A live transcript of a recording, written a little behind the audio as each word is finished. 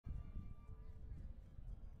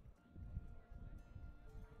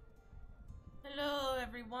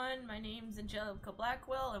everyone, my name's Angelica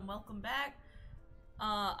Blackwell and welcome back.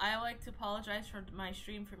 I like to apologize for my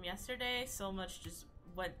stream from yesterday, so much just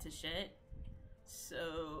went to shit.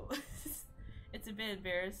 So, it's a bit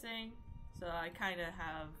embarrassing, so I kinda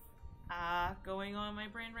have going on in my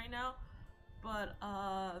brain right now. But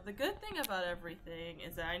the good thing about everything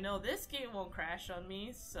is that I know this game won't crash on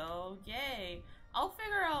me, so yay! I'll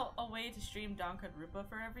figure out a way to stream Danganronpa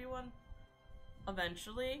for everyone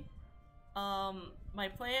eventually. My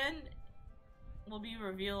plan will be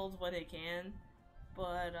revealed when it can,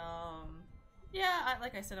 but yeah,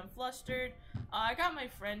 like I said, I'm flustered. I got my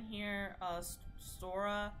friend here,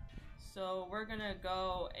 Stora, so we're gonna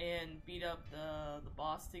go and beat up the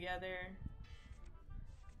boss together.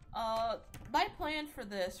 My plan for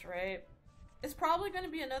this, right, is probably gonna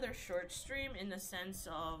be another short stream in the sense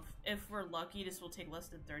of, if we're lucky, this will take less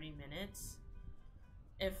than 30 minutes.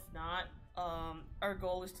 If not, our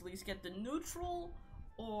goal is to at least get the neutral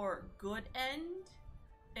or good end,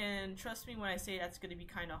 and trust me when I say that's going to be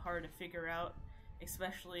kind of hard to figure out,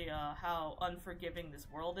 especially how unforgiving this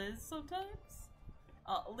world is sometimes,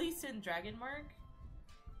 at least in Dragonmark.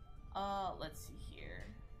 Let's see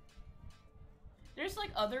here. There's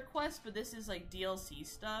like other quests, but this is like DLC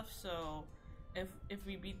stuff, so if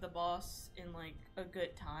we beat the boss in like a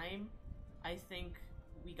good time, I think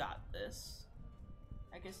we got this.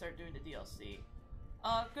 I can start doing the DLC.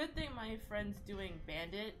 Good thing my friend's doing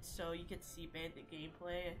Bandit, so you get to see Bandit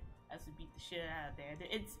gameplay as we beat the shit out of Bandit.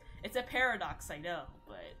 It's a paradox, I know,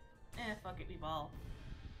 but fuck it, we ball.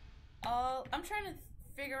 I'm trying to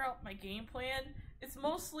figure out my game plan. It's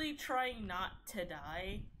mostly trying not to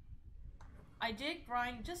die. I did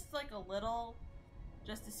grind just like a little,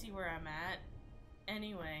 just to see where I'm at.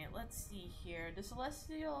 Anyway, let's see here. The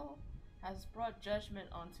Celestial has brought judgment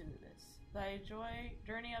onto this. Thy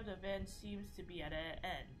journey of the event seems to be at an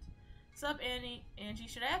end. Sup, Angie?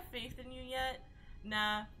 Should I have faith in you yet?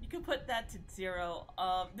 Nah, you can put that to 0.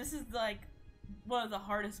 This is like one of the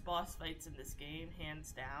hardest boss fights in this game,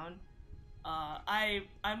 hands down.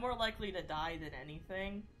 I'm more likely to die than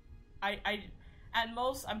anything. At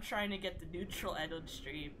most, I'm trying to get the neutral end of the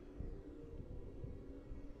stream.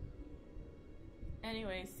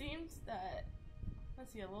 Anyway, seems that,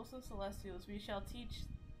 let's see, Loathsome Celestials, we shall teach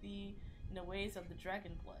thee in the ways of the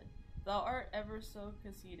dragon blood. Thou art ever so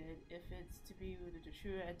conceited, if it's to be with the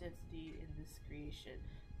true identity in this creation.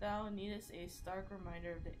 Thou needest a stark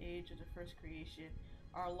reminder of the age of the first creation,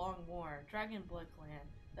 our long war, dragon blood clan,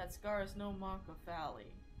 that scars no mock of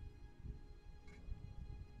valley.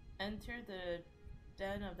 Enter the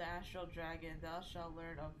den of the astral dragon, thou shalt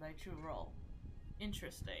learn of thy true role.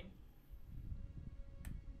 Interesting.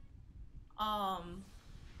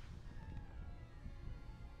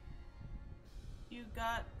 You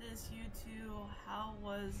got this, you two. How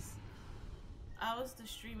was the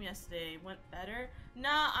stream yesterday? Went better?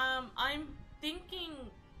 Nah, I'm thinking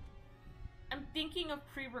of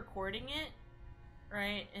pre-recording it,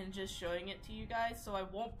 right, and just showing it to you guys, so I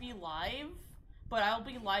won't be live, but I'll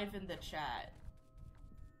be live in the chat.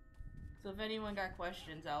 So if anyone got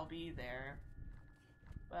questions, I'll be there.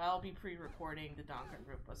 But I'll be pre-recording the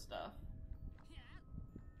Danganronpa stuff.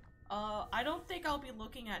 I don't think I'll be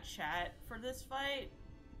looking at chat for this fight,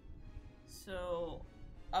 so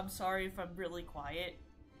I'm sorry if I'm really quiet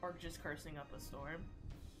or just cursing up a storm.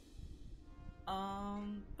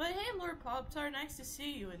 But hey, Lord Pop-Tart, nice to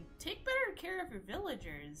see you, and take better care of your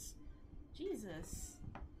villagers. Jesus.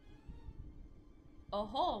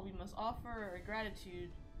 Oh, we must offer our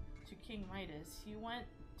gratitude to King Midas. He went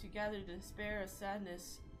to gather the despair of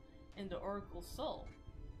sadness in the Oracle's soul.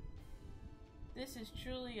 This is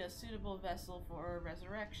truly a suitable vessel for a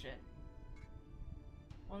resurrection.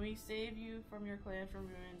 When we saved you from your clan from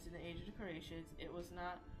ruins in the Age of the Creations, it was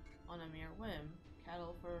not on a mere whim.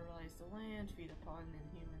 Cattle fertilize the land, feed upon, and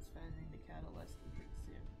humans fending the cattle lest they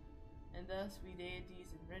consume. And thus we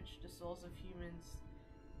deities enrich the souls of humans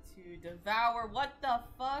to devour. What the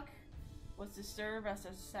fuck? Was to serve as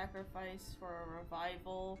a sacrifice for a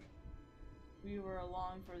revival. We were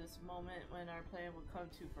along for this moment when our plan would come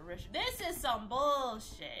to fruition. This is some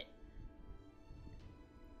bullshit!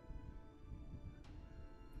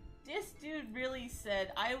 This dude really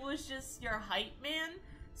said, I was just your hype man,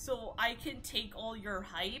 so I can take all your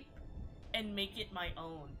hype and make it my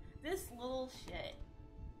own. This little shit.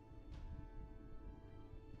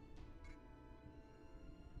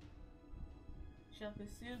 Shall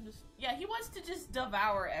consume this. Yeah, he wants to just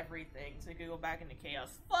devour everything so he can go back into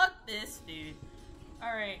chaos. Fuck this dude.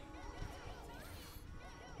 Alright.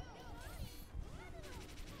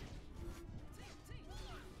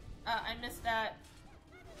 I missed that.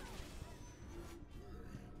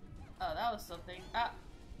 Oh, that was something.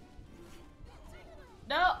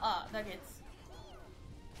 No, nuggets.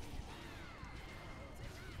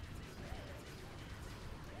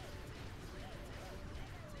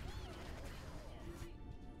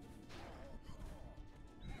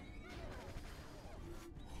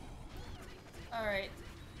 Alright.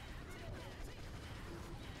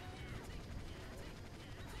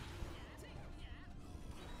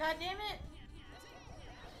 God damn it!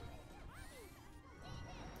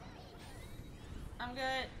 I'm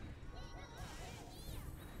good.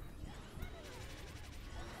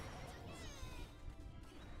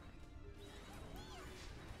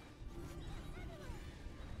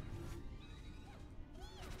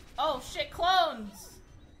 Oh shit, clones!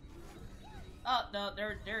 Oh no,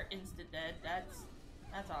 they're instant dead.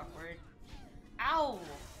 That's awkward. Ow!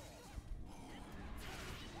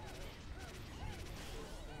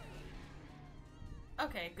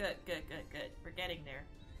 Okay, good. We're getting there.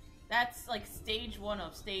 That's like stage 1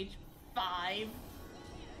 of stage 5.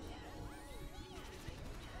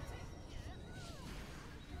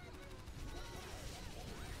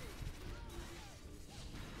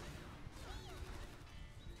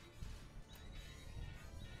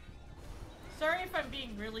 Sorry if I'm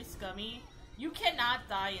being really scummy. You cannot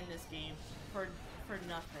die in this game for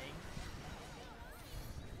nothing.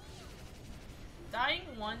 Dying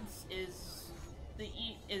once is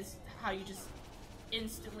how you just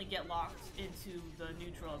instantly get locked into the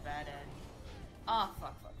neutral bad end. Ah,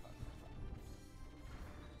 fuck.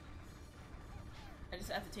 I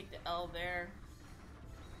just have to take the L there.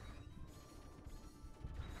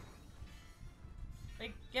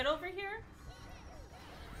 Wait, get over here?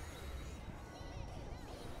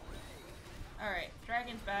 Alright,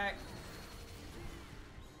 dragon's back.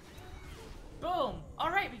 Boom!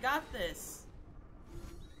 Alright, we got this.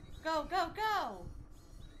 Go!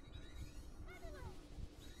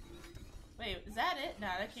 Wait, is that it?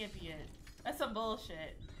 Nah, that can't be it. That's some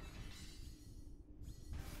bullshit.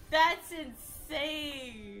 That's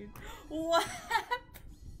insane! What?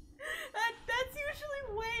 That's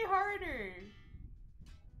usually way harder.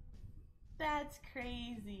 That's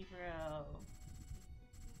crazy, bro.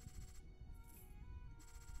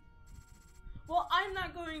 Well, I'm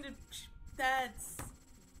not going to... That's...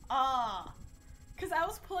 Because I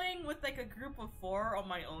was playing with, like, a group of 4 on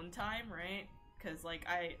my own time, right? Because, like,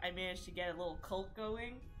 I managed to get a little cult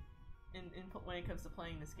going when it comes to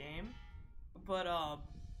playing this game. But,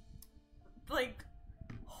 like,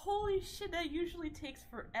 holy shit, that usually takes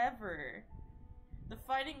forever. The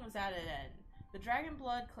fighting was at an end. The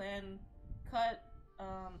Dragonblood clan cut,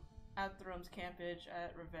 Athrum's campage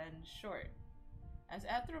at Revenge short. As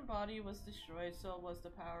Athrum's body was destroyed, so was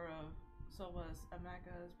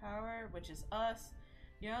Amaka's power, which is us.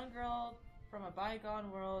 Young girl from a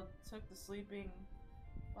bygone world took the sleeping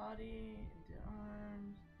body into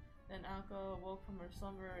arms. Then Alko awoke from her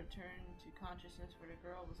slumber and returned to consciousness where the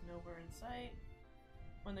girl was nowhere in sight.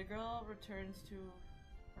 When the girl returns to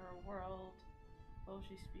her world, will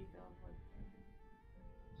she speak of what?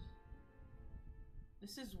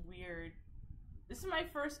 This is weird. This is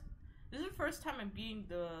the first time I'm beating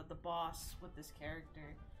the boss with this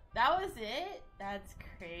character. That was it? That's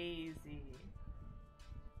crazy.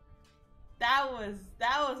 That was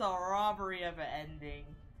a robbery of an ending.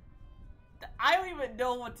 I don't even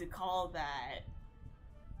know what to call that.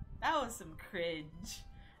 That was some cringe.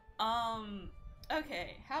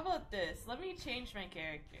 Okay, how about this? Let me change my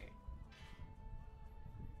character.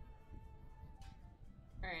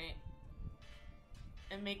 Alright.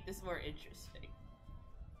 And make this more interesting.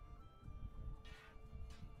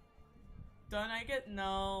 Don't I get...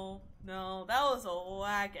 No, that was a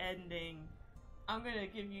whack ending. I'm gonna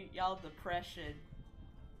give y'all depression.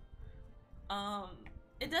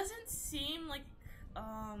 It doesn't seem like,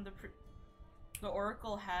 the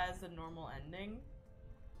Oracle has a normal ending.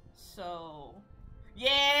 So...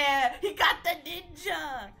 Yeah! He got the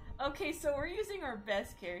ninja! Okay, so we're using our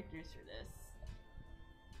best characters for this.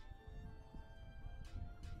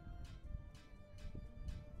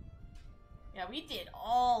 Yeah, we did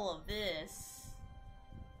all of this.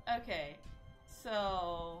 Okay,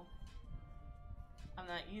 so... I'm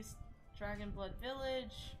not used to Dragonblood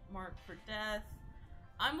Village, Mark for Death.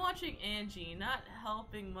 I'm watching Angie, not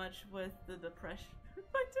helping much with the depression.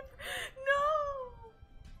 No!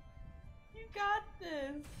 You got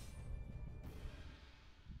this.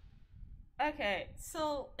 Okay,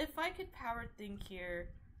 so if I could power think here,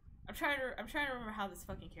 I'm trying to remember how this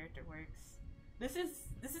fucking character works. This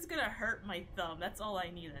is gonna hurt my thumb. That's all I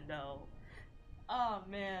need to know. Oh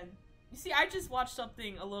man. You see, I just watched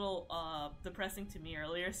something a little depressing to me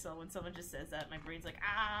earlier, so when someone just says that, my brain's like,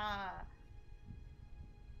 ah.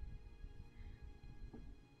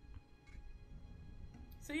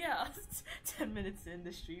 So yeah, 10 minutes in,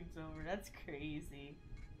 the stream's over. That's crazy.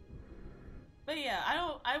 But yeah,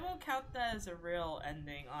 I won't count that as a real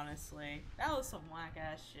ending, honestly. That was some whack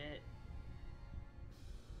ass shit.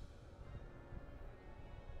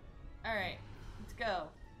 Alright, let's go.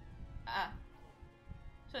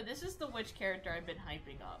 So this is the witch character I've been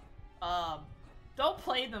hyping up. Don't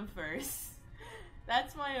play them first.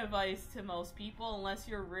 That's my advice to most people, unless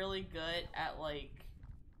you're really good at, like,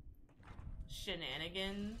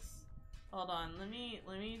 shenanigans. Hold on, let me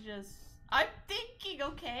just... I'm thinking,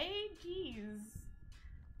 okay? Jeez.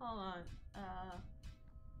 Hold on.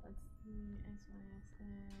 Let's see, XYXA,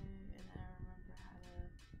 and I remember how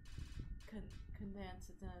to condense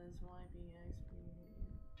it down as YBXB.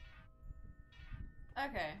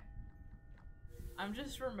 Okay. I'm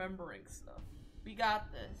just remembering stuff. We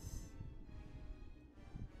got this.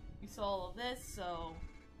 We saw all of this, so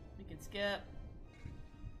we can skip.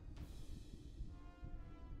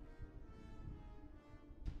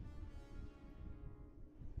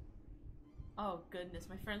 Oh goodness,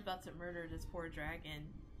 my friend's about to murder this poor dragon.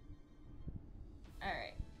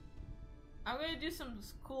 Alright. I'm gonna do some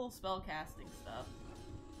cool spell casting stuff.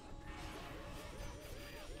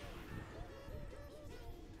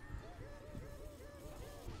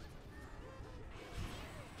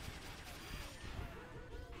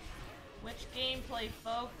 Which gameplay,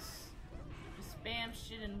 folks? Just spam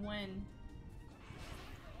shit and win.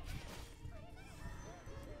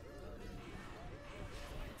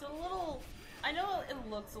 It's a little... I know it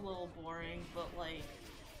looks a little boring, but like...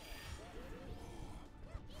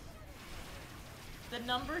 the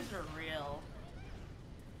numbers are real.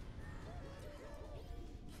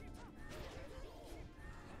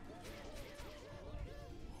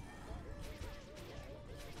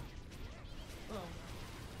 Boom.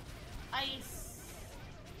 Ice.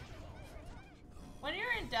 When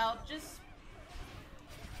you're in doubt, just...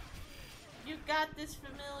 you got this,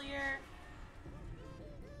 familiar.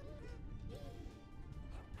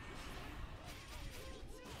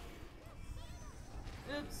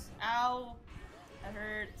 Oops. Ow. That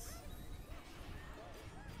hurts.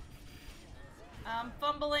 I'm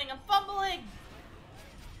fumbling. I'm fumbling!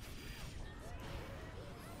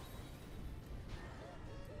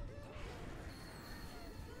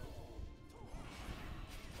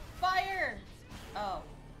 Fire! Oh.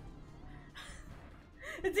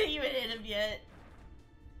 It didn't even hit him yet.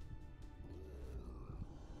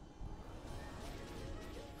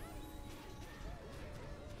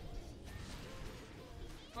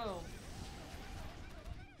 Boom.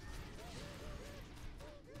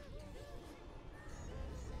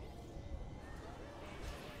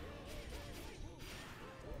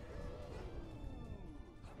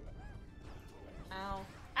 Ow.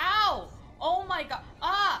 Ow! Oh my god.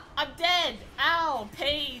 Ah! I'm dead! Ow!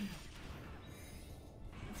 Pain!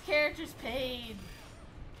 This character's pain.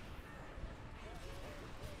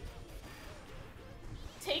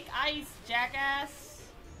 Take ice, jackass!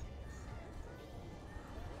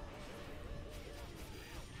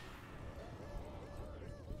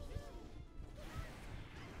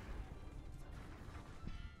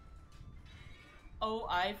 Oh,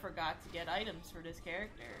 I forgot to get items for this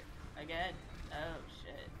character. Again. Oh,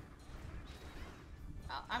 shit.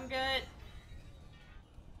 I'm good.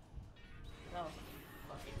 That was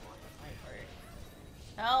a fucking one on my part.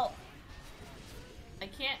 Help! I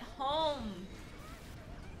can't home!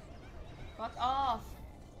 Fuck off!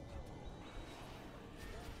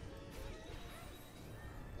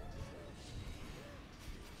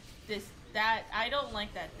 I don't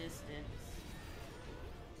like that distance.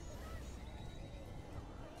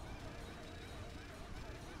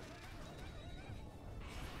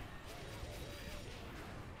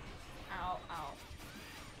 Ow, ow.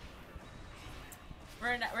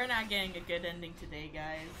 We're not getting a good ending today,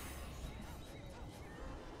 guys.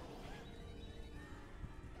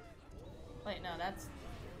 Wait, no, that's...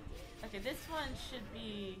 okay, this one should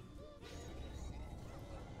be...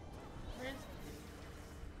 where's...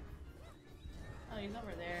 oh, he's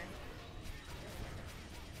over there.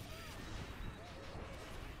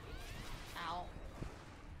 Ow.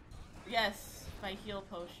 Yes, my heal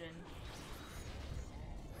potion.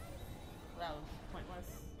 That was pointless.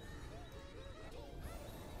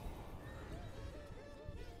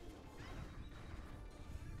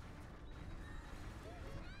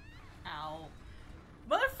 Ow.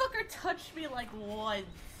 Motherfucker touched me like once.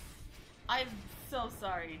 I'm so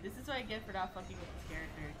sorry. This is what I get for not fucking with this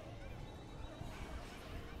character.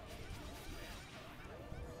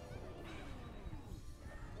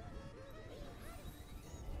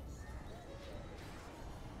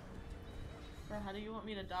 Bro, how do you want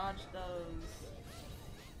me to dodge those?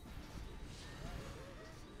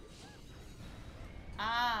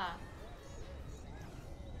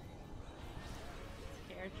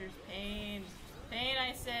 characters. Pain. Pain,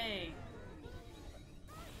 I say.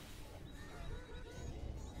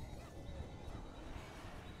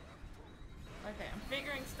 Okay, I'm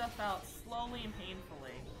figuring stuff out slowly and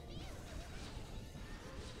painfully.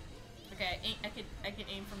 Okay, I can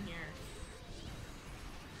aim from here.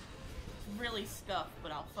 It's really scuffed,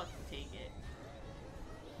 but I'll fucking take it.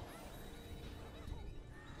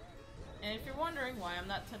 And if you're wondering why I'm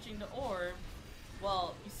not touching the orb,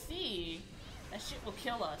 well, you see, that shit will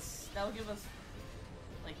kill us. That will give us,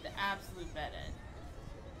 like, the absolute bed end.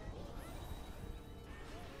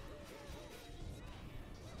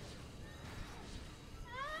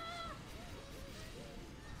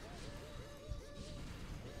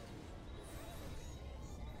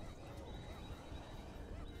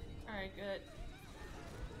 Alright, good.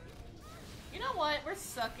 You know what? We're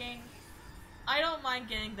sucking. I don't mind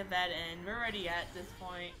getting the bad end. We're already at this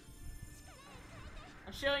point.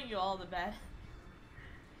 I'm showing you all the bad.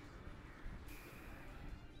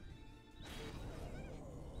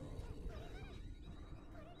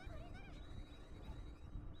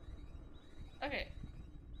 Okay.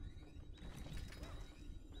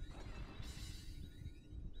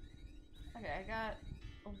 Okay, I got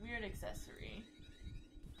a weird accessory.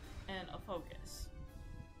 And a focus.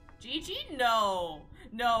 GG? No!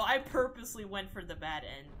 No, I purposely went for the bad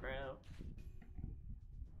end, bro.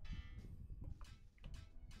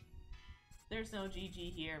 There's no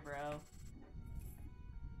GG here, bro.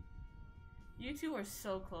 You two were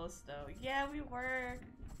so close, though. Yeah, we were.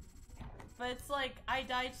 But it's like, I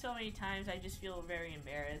died so many times, I just feel very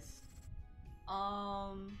embarrassed.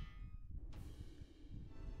 So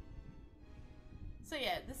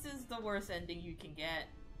yeah, this is the worst ending you can get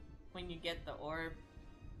when you get the orb.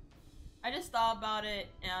 I just thought about it,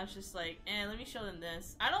 and I was just like, let me show them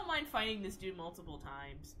this. I don't mind fighting this dude multiple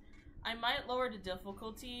times. I might lower the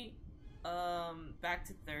difficulty, back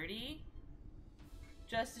to 30.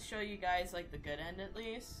 Just to show you guys, like, the good end at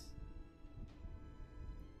least.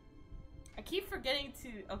 I keep forgetting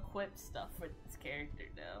to equip stuff for this character,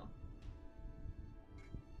 though.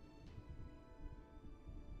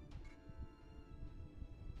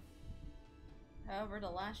 However, the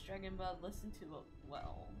last dragon bud listened to it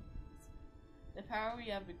well. The power we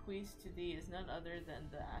have bequeathed to thee is none other than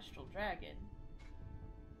the astral dragon.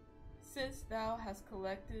 Since thou hast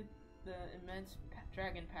collected the immense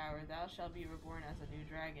dragon power, thou shalt be reborn as a new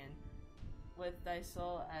dragon, with thy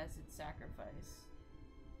soul as its sacrifice.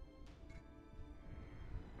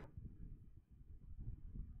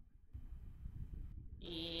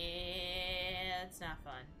 Yeah, it's not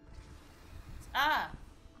fun. Ah!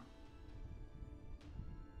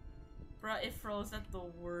 Bruh, it froze at the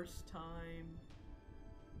worst time.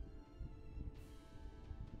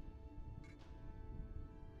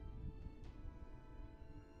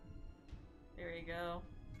 There you go.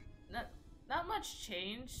 Not much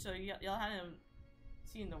change, so y'all hadn't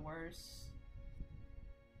seen the worst.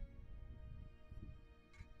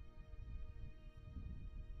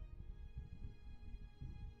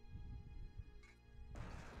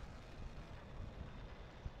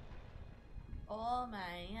 Oh my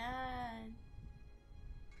god.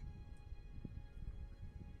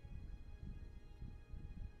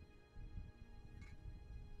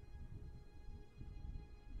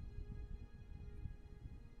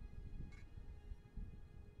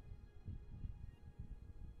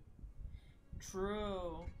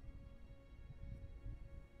 True.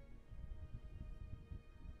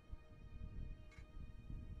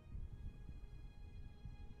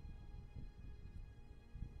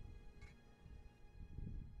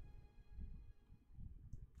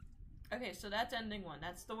 Okay, so that's ending one.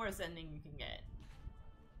 That's the worst ending you can get.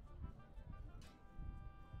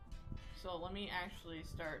 So let me actually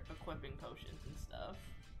start equipping potions and stuff.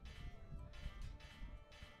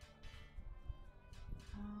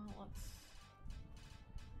 Let's...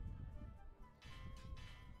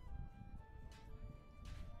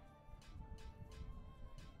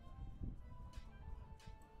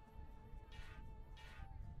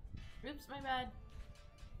 Oops, my bad.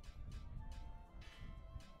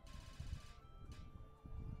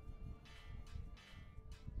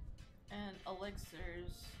 And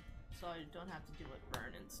elixirs, so I don't have to deal with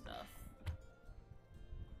burn and stuff.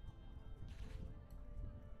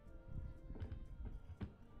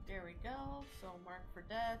 There we go, so mark for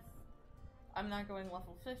death. I'm not going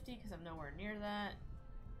level 50 because I'm nowhere near that.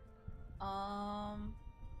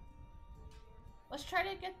 Let's try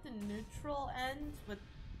to get the neutral end with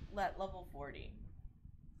level 40.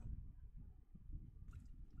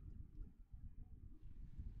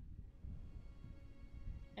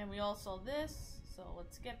 And we all saw this, so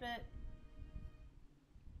let's skip it.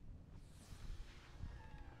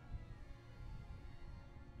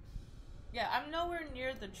 Yeah, I'm nowhere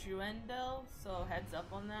near the true end though, so heads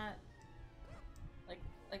up on that.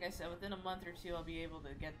 Like I said, within a month or two I'll be able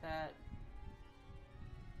to get that.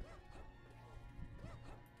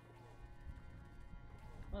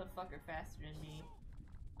 Motherfucker faster than me.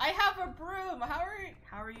 I have a broom!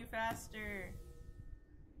 How are you faster?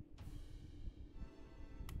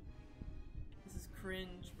 This is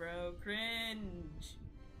cringe, bro. Cringe!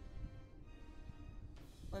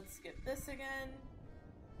 Let's skip this again.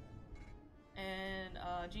 And,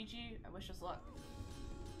 GG, I wish us luck.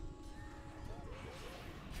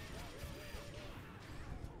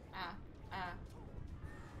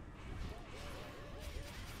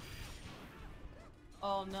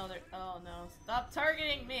 Oh no, oh no. Stop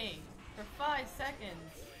targeting me! For 5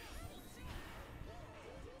 seconds!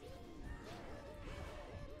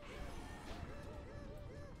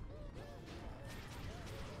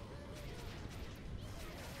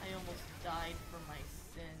 I almost died for my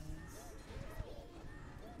sins.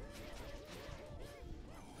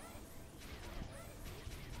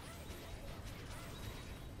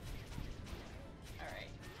 Alright.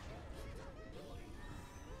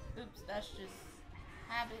 Oops, that's just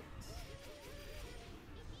habit.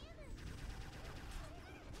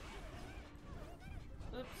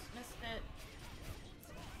 Oops, missed it.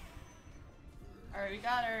 Alright, we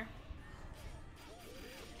got her.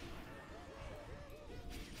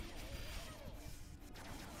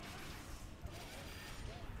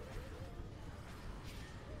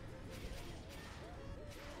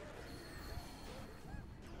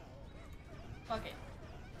 Fuck it.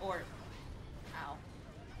 Or, ow.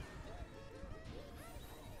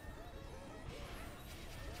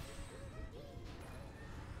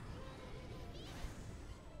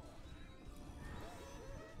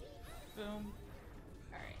 Boom.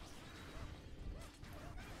 Alright.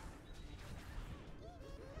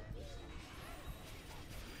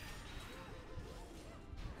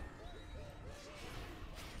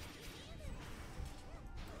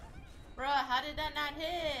 Bruh, how did that not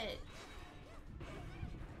hit?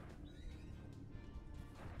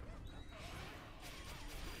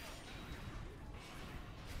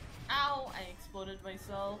 Ow! I exploded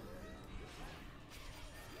myself.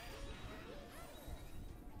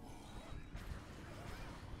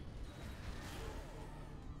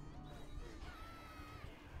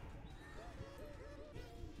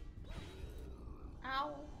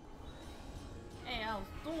 Ow! Hey, I was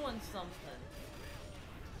doing something.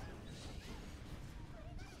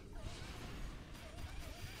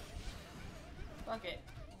 Fuck it.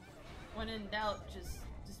 When in doubt, just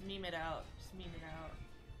meme it out. Just meme it out.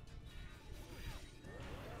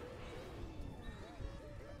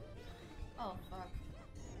 Oh, fuck.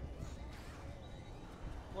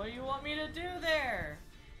 What do you want me to do there?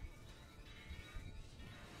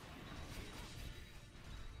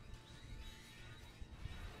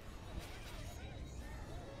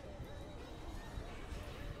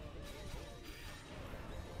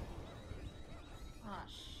 Ah,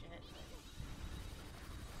 shit.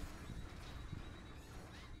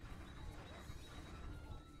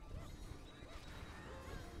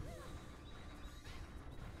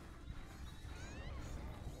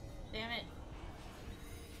 Damn it.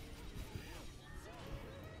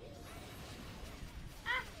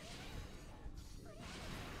 Ah!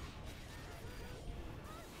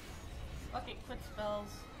 Fuck it, quit spells.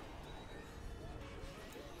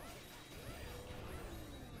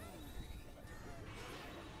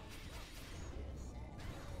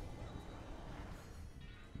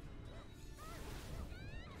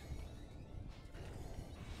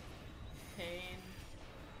 Pain.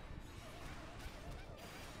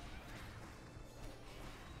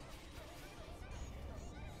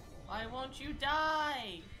 Why won't you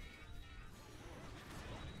die?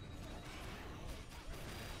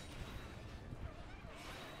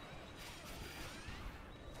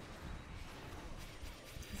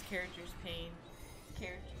 This character's pain. This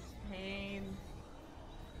character's pain.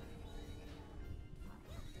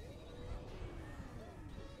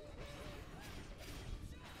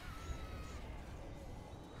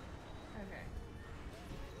 Okay.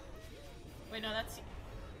 Wait, no, that's...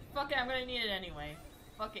 Fuck it, I'm gonna need it anyway.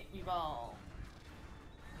 Fuck it, Evolve.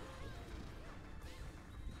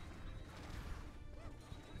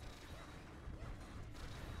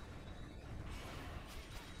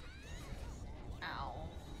 Ow.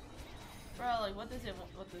 Bro, like, what does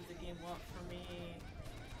the game want from me?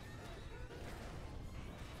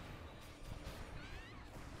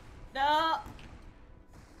 No!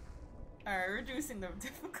 Alright, reducing the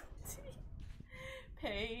difficulty.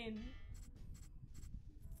 Pain.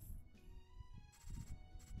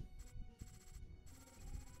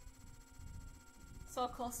 So so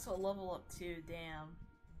close to a level up too, damn.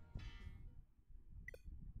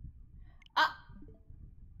 Ah!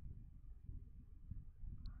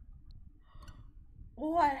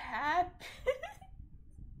 What happened?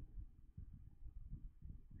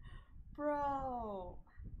 Bro.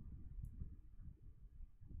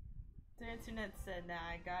 The internet said, nah,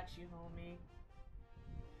 I got you, homie.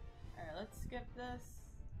 Alright, let's skip this.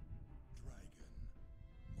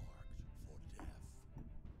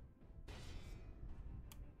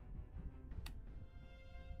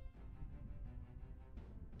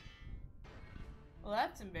 Well,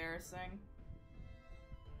 that's embarrassing.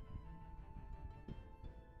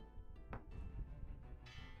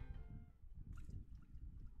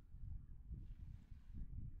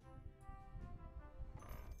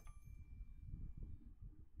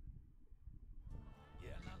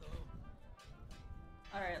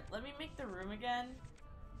 Alright, let me make the room again.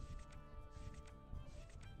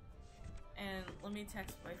 And let me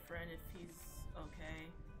text my friend if he's okay.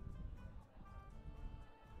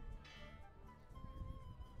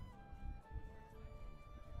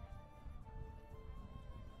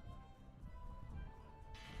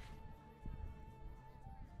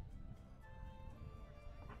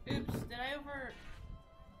 Oops, did I over...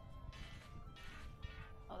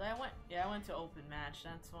 Oh, that went... Yeah, I went to open match,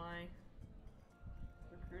 that's why.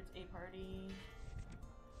 Recruit a party.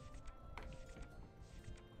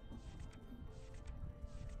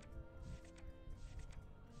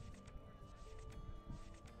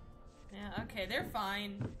 Yeah, okay, they're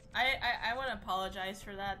fine. I want to apologize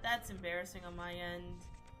for that. That's embarrassing on my end.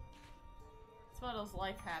 It's one of those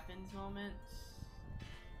life happens moments.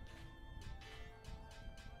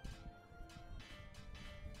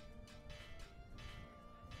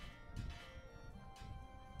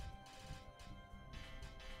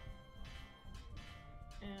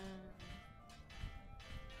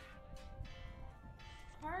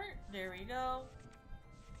 There we go.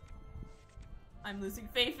 I'm losing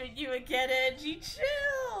faith in you again, Angie.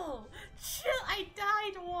 Chill! Chill! I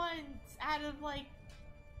died once out of like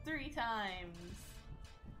 3 times.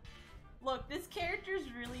 Look, this character's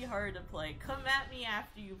really hard to play. Come at me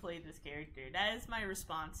after you play this character. That is my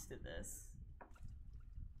response to this.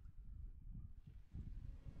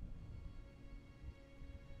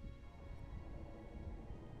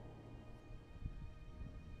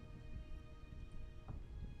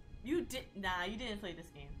 You did- Nah, you didn't play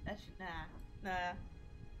this game. That's- Nah.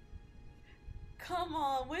 Come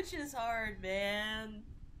on, which is hard, man?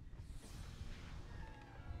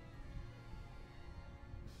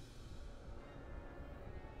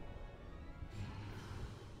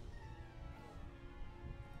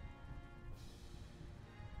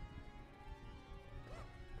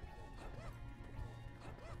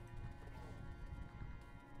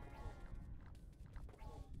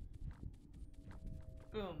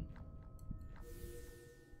 Boom.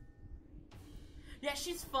 Yeah,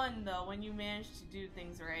 she's fun though when you manage to do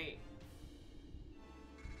things right.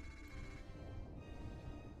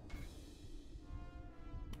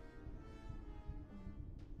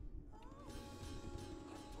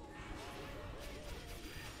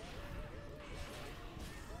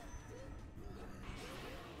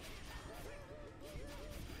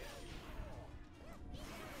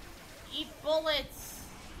 Eat bullets!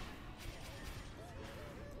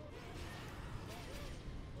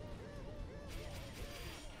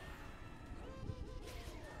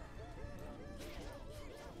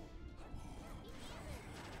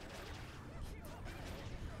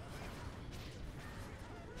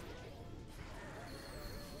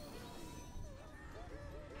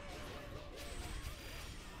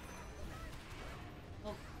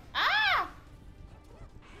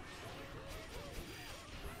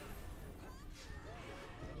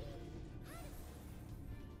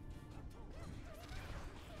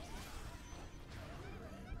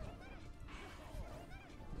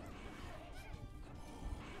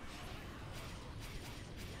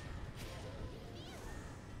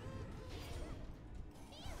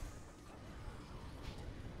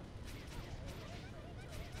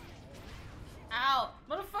 Ow!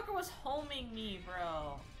 Motherfucker was homing me,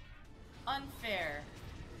 bro. Unfair.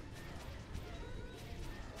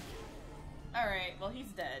 Alright, well he's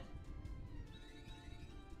dead.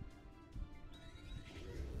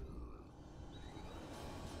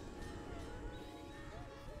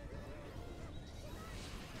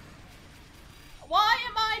 Why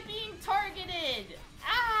am I being targeted?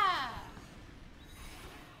 Ah!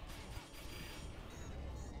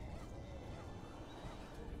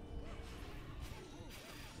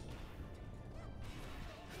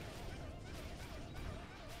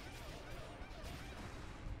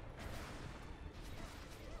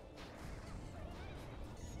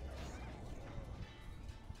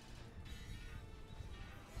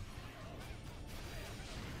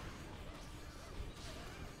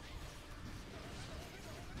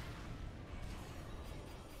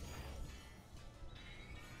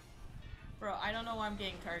 I don't know why I'm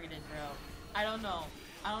getting targeted, bro. I don't know.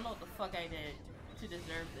 I don't know what the fuck I did to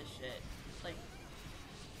deserve this shit. Like...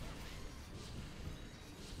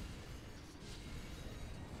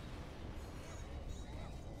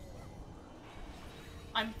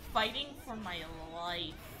 I'm fighting for my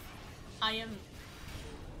life. I am...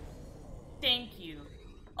 Thank you.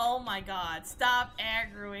 Oh my god, stop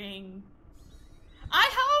aggroing. How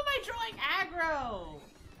am I drawing aggro?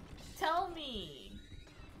 Tell me.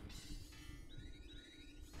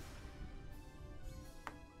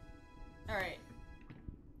 Alright.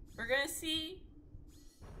 We're gonna see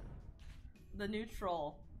the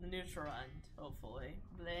neutral end, hopefully.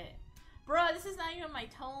 Bleh. Bruh, this is not even my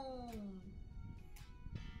tone.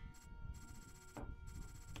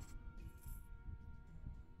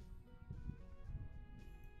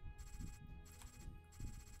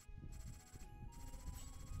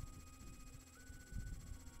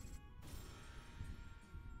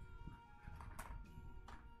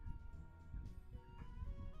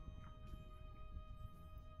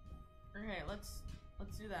 Okay, let's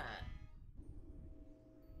do that.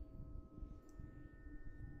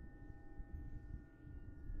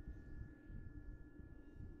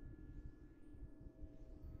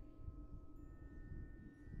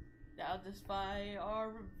 Thou defy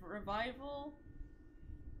our revival?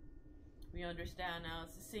 We understand now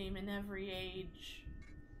it's the same in every age.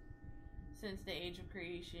 Since the age of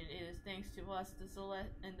creation, it is thanks to us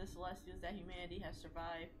and the Celestials that humanity has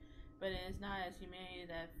survived. But it is not as humanity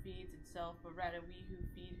that feeds itself, but rather we who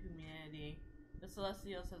feed humanity. The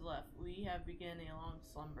Celestials have left. We have begun a long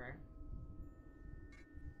slumber.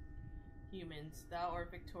 Humans, thou art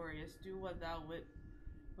victorious. Do what thou wilt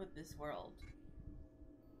with this world.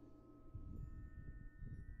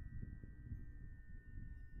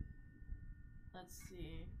 Let's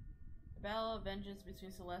see. The battle of vengeance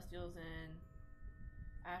between Celestials and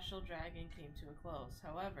Astral Dragon came to a close.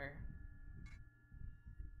 However,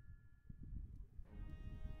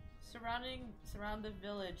 surround the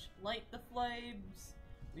village. Light the flames.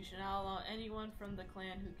 We shall not allow anyone from the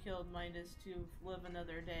clan who killed Midas to live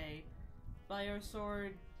another day. By our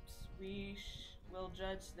swords, we will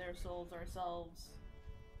judge their souls ourselves.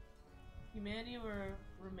 Humanity will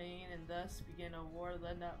remain and thus begin a war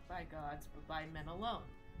led not by gods, but by men alone.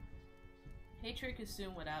 Hatred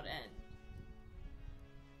consumed without end.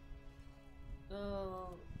 The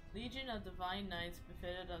Legion of Divine Knights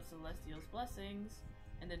befitted of Celestial's blessings,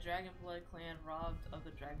 and the Dragonblood clan, robbed of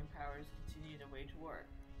the dragon powers, continued to wage war.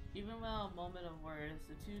 Even without a moment of words,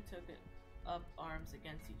 the two took up arms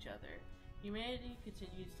against each other. Humanity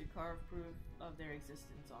continues to carve proof of their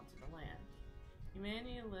existence onto the land.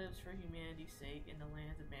 Humanity lives for humanity's sake in the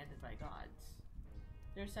lands abandoned by gods.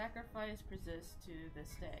 Their sacrifice persists to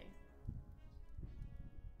this day.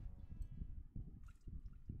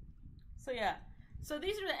 So yeah. So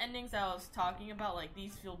these are the endings I was talking about. Like,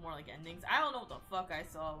 these feel more like endings. I don't know what the fuck I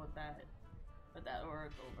saw with that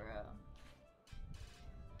oracle, bro.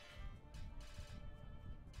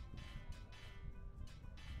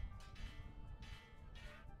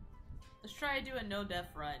 Let's try to do a no-death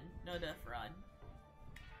run. No-death run.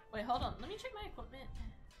 Wait, hold on. Let me check my equipment.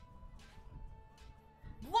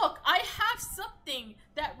 Look, I have something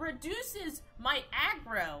that reduces my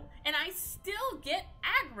aggro, and I still get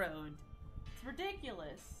aggroed. It's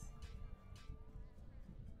ridiculous.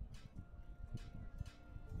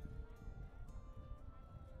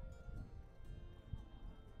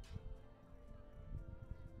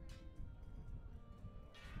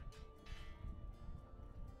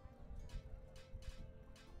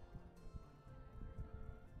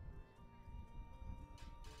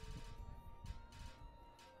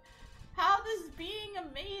 How does being a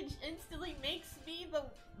mage instantly makes me the...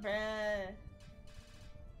 Bruh.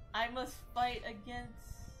 I must fight against...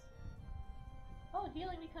 Oh,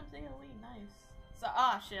 healing becomes AoE, nice. So,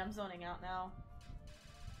 shit, I'm zoning out now.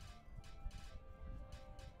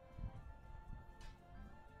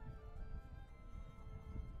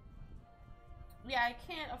 Yeah, I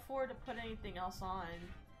can't afford to put anything else on.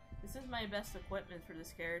 This is my best equipment for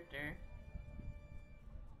this character.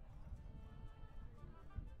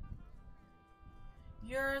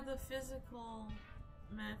 You're the physical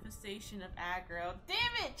manifestation of aggro.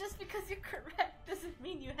 Damn it! Just because you're correct doesn't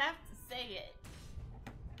mean you have to say it.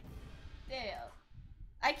 Damn.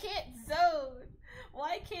 I can't zone.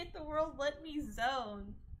 Why can't the world let me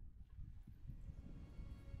zone?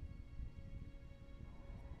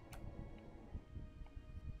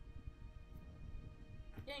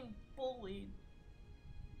 Getting bullied.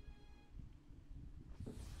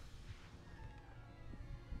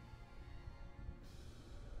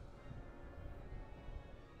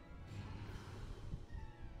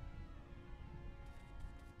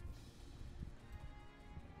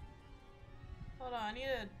 Hold on, I need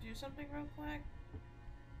to do something real quick.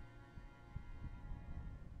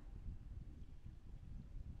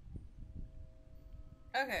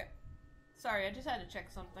 Okay. Sorry, I just had to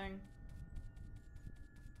check something.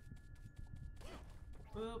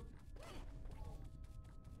 Boop.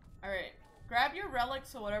 Alright. Grab your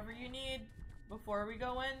relics or whatever you need before we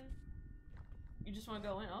go in. You just want to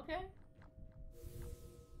go in? Okay.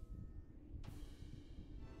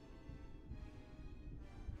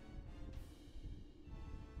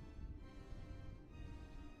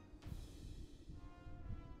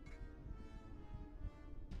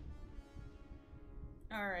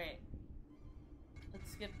 Alright.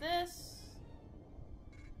 Let's skip this.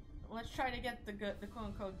 Let's try to get the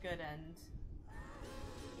quote-unquote good end.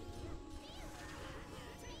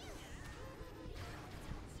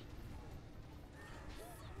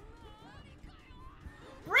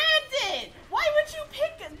 Brandon! Why would you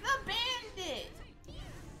pick the bandit?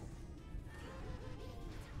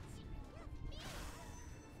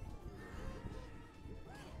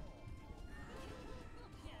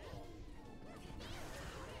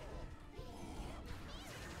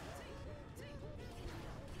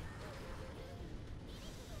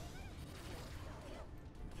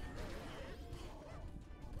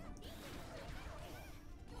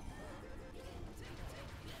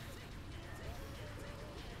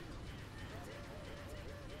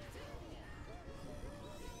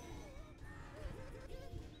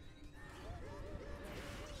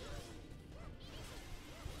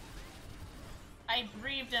 I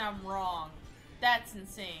breathed and I'm wrong. That's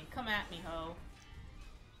insane. Come at me, ho.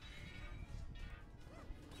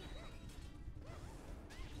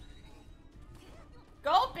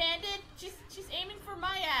 Go, bandit! She's aiming for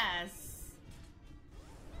my ass.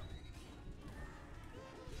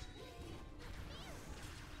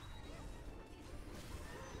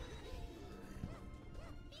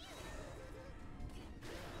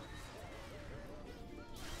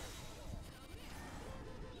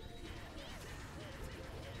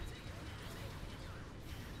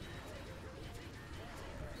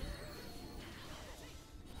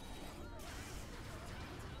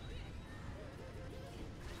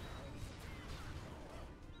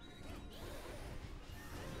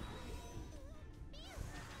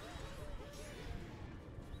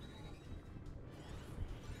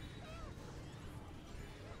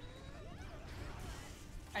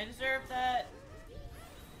 I deserve that.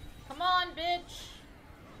 Come on, bitch.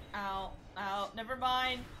 Ow. Ow. Never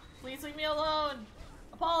mind. Please leave me alone.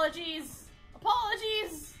 Apologies.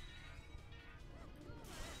 Apologies.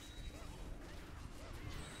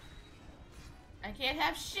 I can't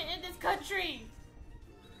have shit in this country.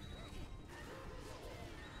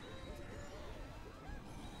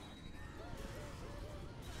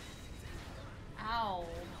 Ow.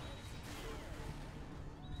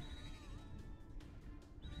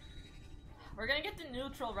 We're gonna get the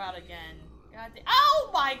neutral route again. God damn.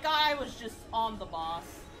 Oh my god, I was just on the boss.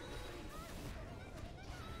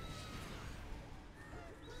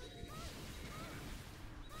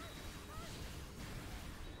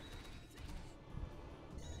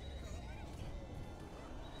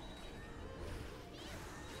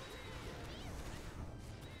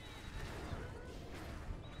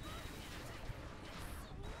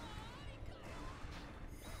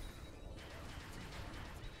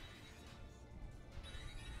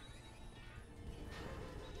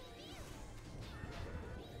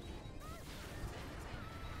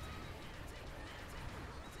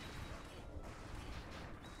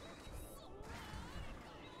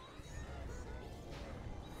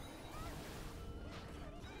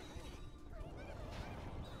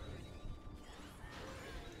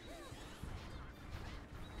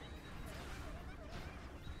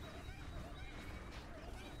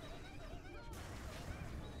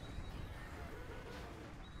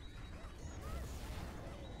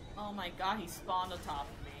 Oh my god, he spawned on top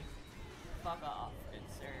of me. Fuck off, good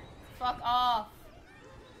sir. Fuck off!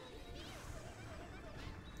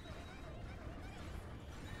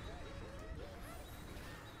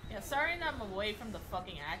 Yeah, sorry that I'm away from the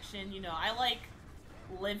fucking action. You know, I like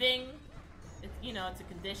living. It's, you know, it's a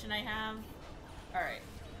condition I have. Alright.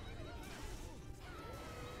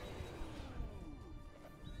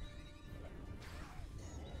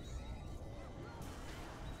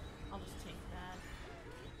 I'll just take that.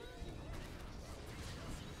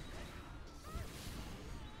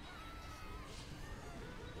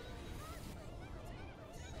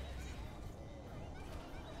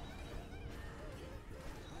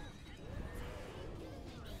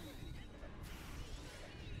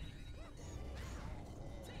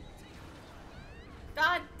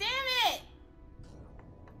 God damn it!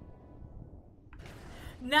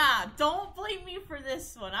 Nah, don't blame me for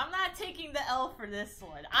this one. I'm not taking the L for this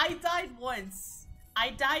one. I died once.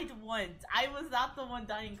 I was not the one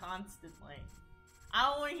dying constantly. I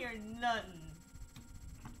don't want to hear nothing.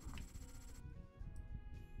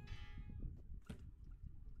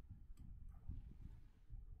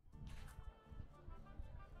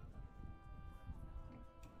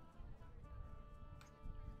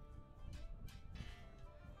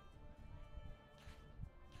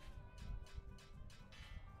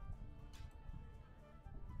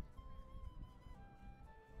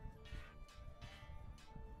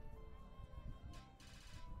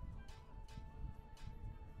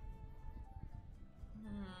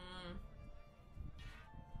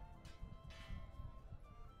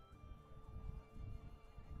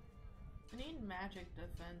 I need magic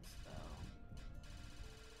defense though.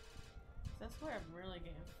 That's where I'm really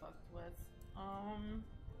getting fucked with.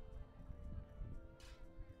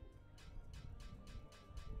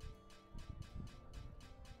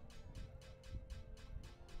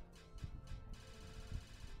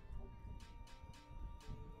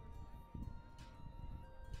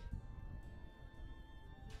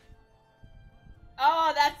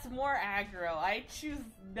 Oh, that's more aggro. I choose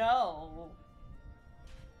no.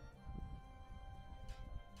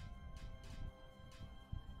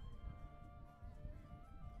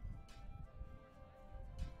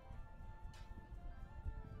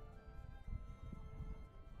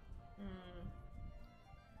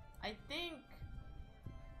 I think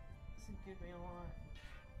this would give me a lot.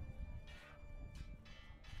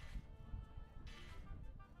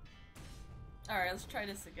 Alright, let's try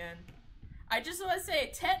this again. I just want to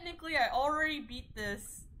say, technically I already beat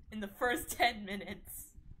this in the first 10 minutes.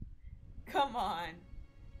 Come on.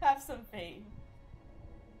 Have some faith.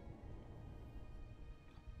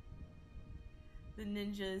 The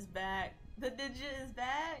ninja is back. The ninja is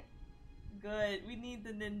back? Good. We need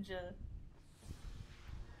the ninja.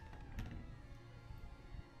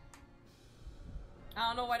 I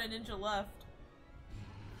don't know why the ninja left.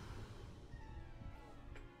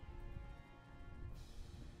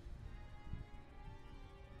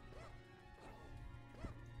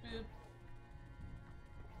 Boop.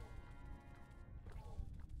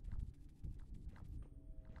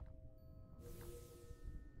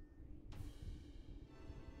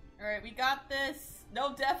 Alright, we got this.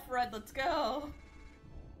 No death red, let's go.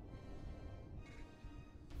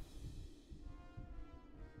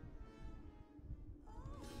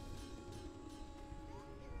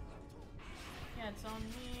 Yeah, it's on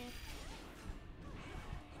me.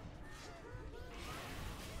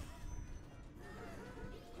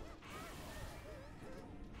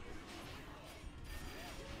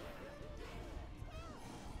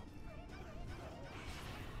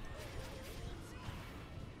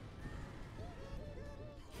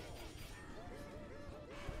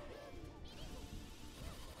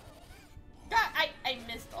 God, I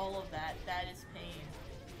missed all of that. That is pain.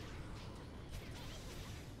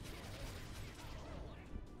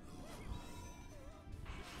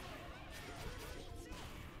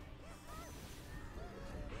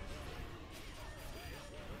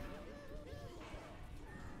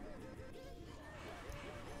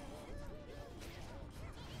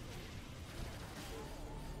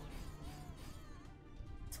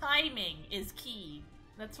 Timing is key.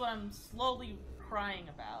 That's what I'm slowly crying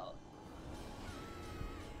about.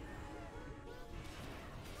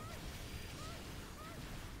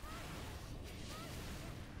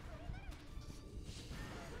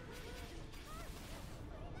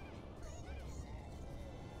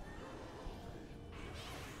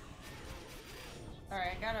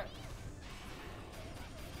 Alright, I gotta...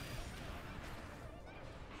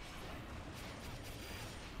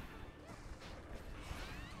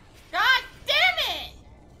 God damn it!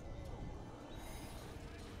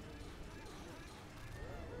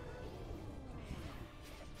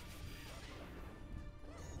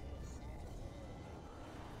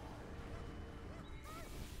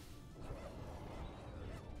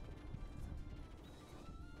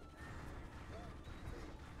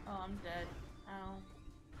 Oh, I'm dead. Ow.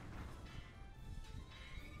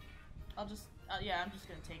 I'll just... yeah, I'm just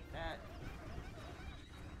gonna take that.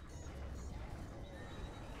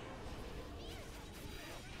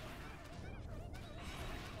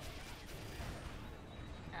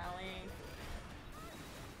 Owie.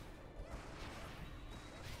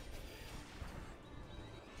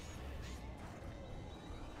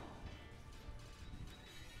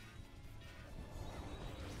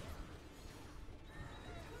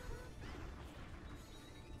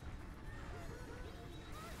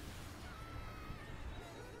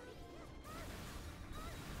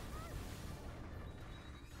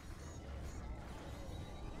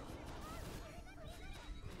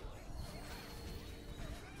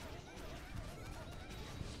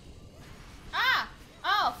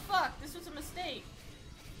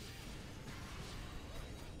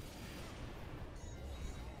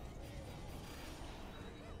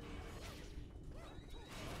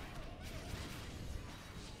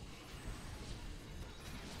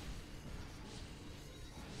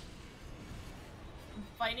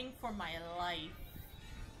 fighting for my life.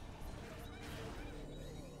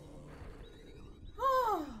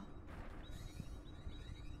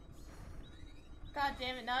 God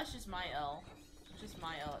damn it, now it's just my L. It's just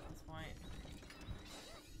my L at this point.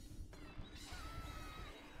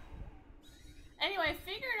 Anyway, I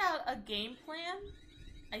figured out a game plan,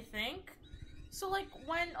 I think. So, like,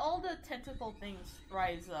 when all the tentacle things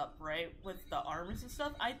rise up, right, with the arms and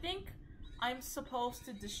stuff, I think I'm supposed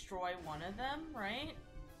to destroy one of them, right?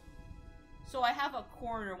 So I have a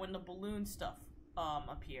corner when the balloon stuff,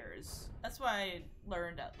 appears. That's what I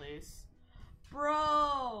learned, at least.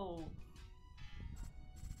 Bro!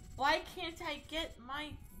 Why can't I get my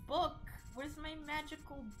book? Where's my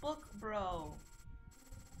magical book, bro?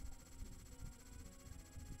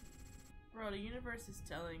 Bro, the universe is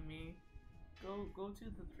telling me, go to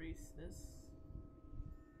the priestess.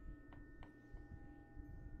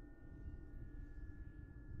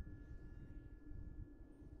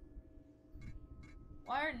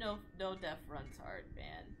 Why are no death runs hard,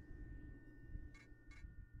 man?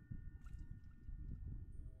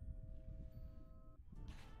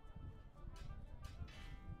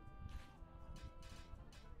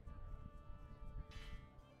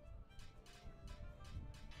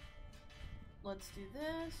 Let's do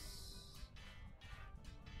this.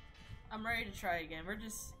 I'm ready to try again.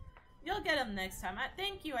 You'll get them next time.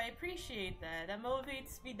 Thank you, I appreciate that. That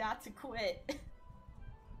motivates me not to quit.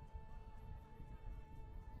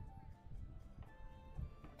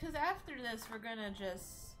 Because after this,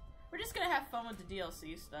 we're just gonna have fun with the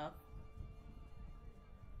DLC stuff.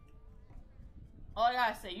 Oh, I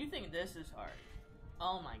gotta say, you think this is hard.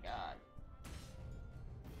 Oh my god.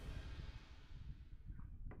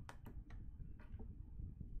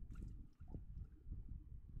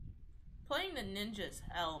 Playing the ninja's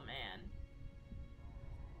hell, man.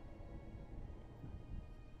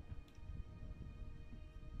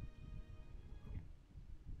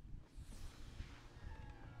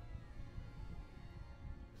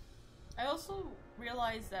 I also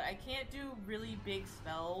realized that I can't do really big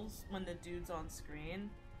spells when the dude's on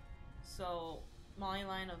screen. So my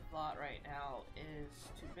line of thought right now is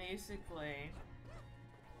to basically...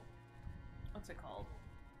 what's it called?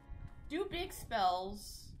 Do big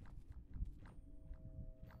spells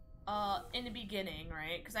in the beginning,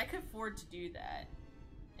 right? Because I could afford to do that.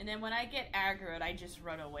 And then when I get aggroed, I just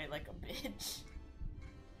run away like a bitch.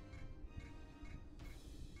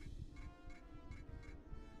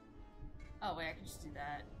 Oh wait, I can just do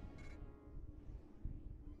that.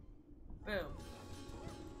 Boom.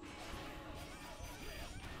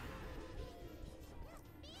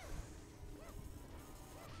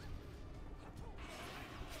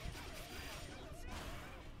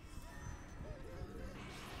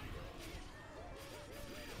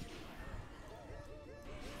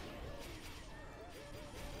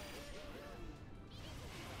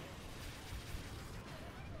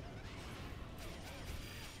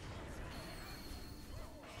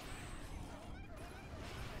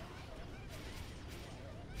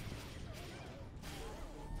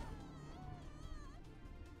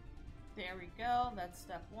 There we go, that's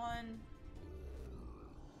step one.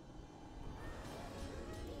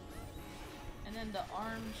 And then the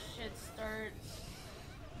arm shit starts.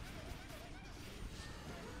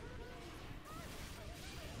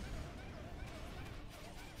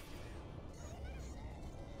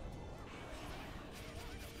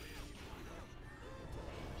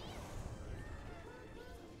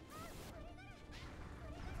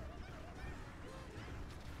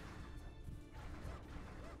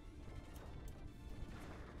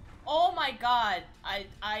 Oh my god,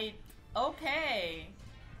 okay.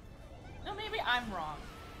 No, maybe I'm wrong.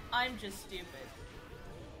 I'm just stupid.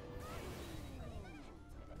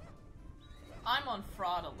 I'm on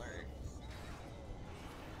fraud alert.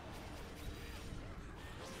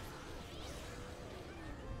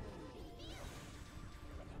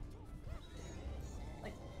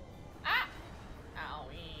 Like, ah!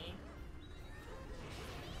 Owie.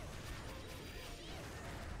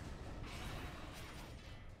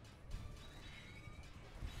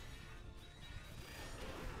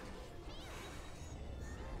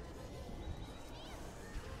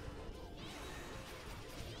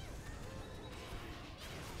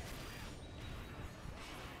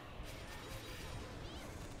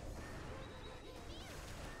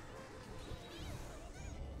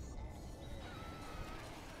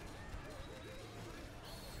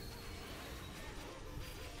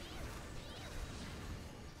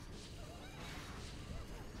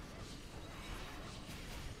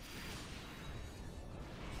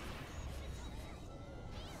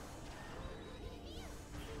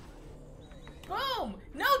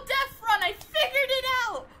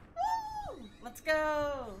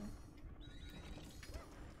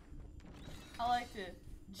 have to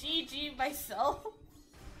GG myself.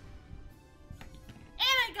 And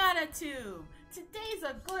I got a 2! Today's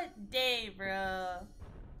a good day, bruh.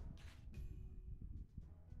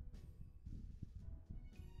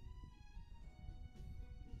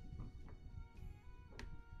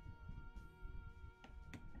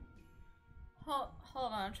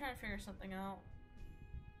 Hold on, I'm trying to figure something out.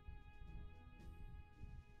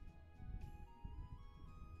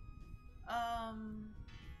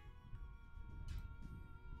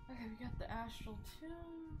 Okay, we got the Astral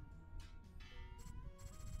Tomb.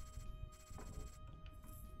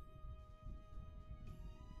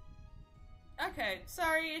 Okay,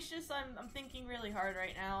 sorry, it's just I'm thinking really hard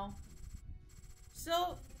right now.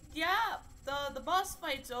 So, yeah, the boss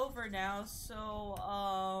fight's over now,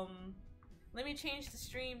 so, let me change the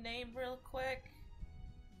stream name real quick.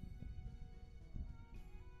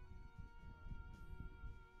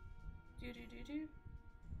 Do.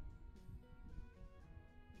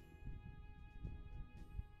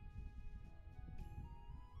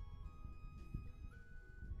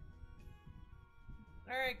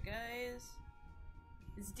 Alright, guys.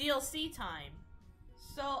 It's DLC time.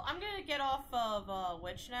 So, I'm gonna get off of,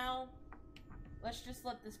 Witch now. Let's just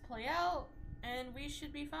let this play out, and we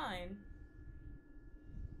should be fine.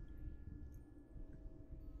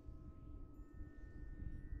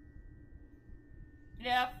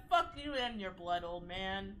 Yeah, fuck you and your blood, old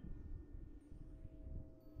man.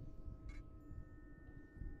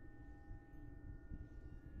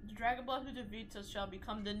 The dragon blood who defeats us shall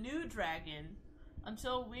become the new dragon.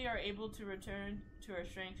 Until we are able to return to our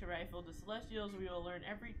strength to rifle the Celestials, we will learn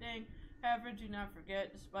everything. However, do not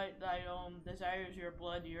forget, despite thy desires, your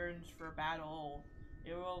blood yearns for battle.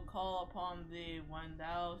 It will call upon thee when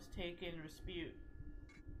thou take in respite.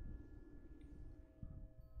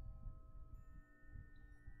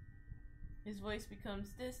 His voice becomes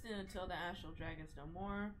distant until the astral dragon's no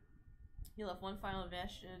more. He left one final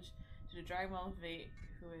vestige to the Dragon Ball Fate,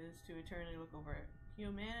 who is to eternally look over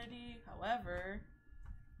humanity. However,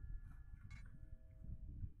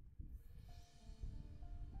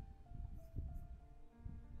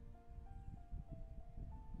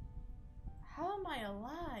 how am I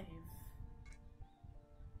alive?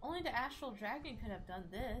 Only the astral dragon could have done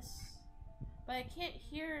this. But I can't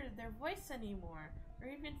hear their voice anymore, or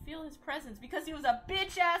even feel his presence, because he was a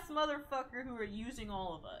bitch-ass motherfucker who were using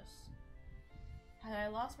all of us. Had I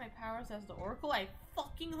lost my powers as the Oracle? I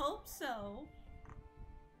fucking hope so.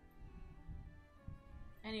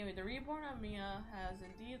 Anyway, the reborn Amiya has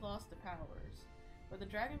indeed lost the powers, but the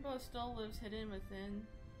Dragon Blood still lives hidden within,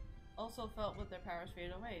 also felt with their powers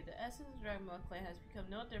fade away. The essence of the Dragon Blood clan has become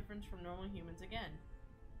no different from normal humans again.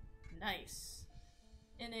 Nice.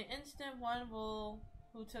 In an instant, one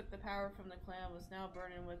who took the power from the clan was now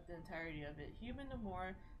burdened with the entirety of it. Human no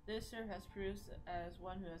more, this serf has proved as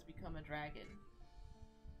one who has become a dragon.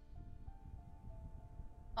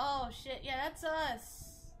 Oh shit, yeah, that's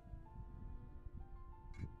us!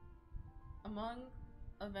 Among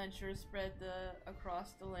adventurers spread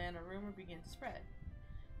across the land, a rumor began to spread.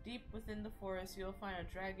 Deep within the forest, you'll find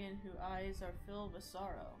a dragon whose eyes are filled with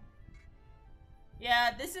sorrow.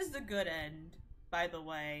 Yeah, this is the good end, by the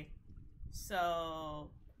way. So,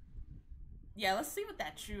 yeah, let's see what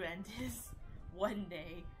that true end is one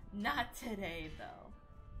day. Not today, though.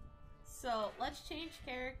 So, let's change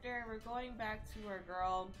character. We're going back to our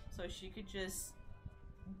girl so she could just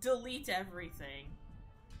delete everything.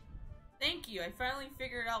 Thank you, I finally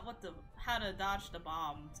figured out how to dodge the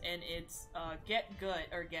bombs, and it's, get good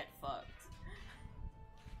or get fucked.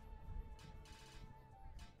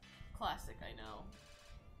 Classic, I know.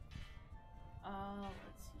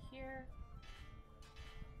 Let's see here.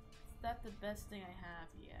 Is that the best thing I have?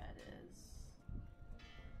 Yeah, it is.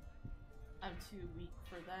 I'm too weak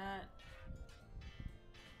for that.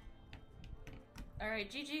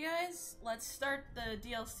 Alright, GG guys, let's start the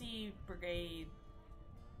DLC brigade.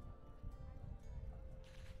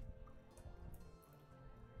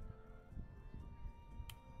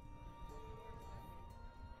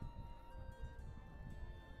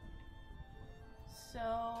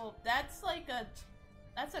 So that's like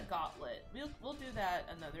that's a gauntlet. We'll do that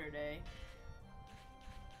another day.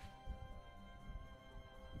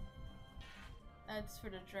 That's for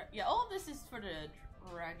the yeah. All of this is for the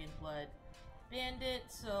Dragon Blood Bandit.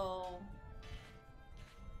 So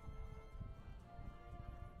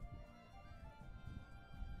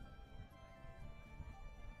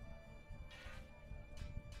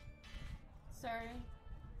sorry.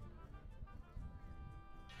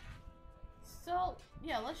 So,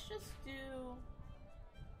 yeah, let's just do...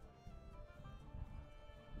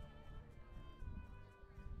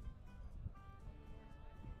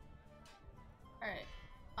 Alright,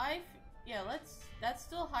 yeah, that's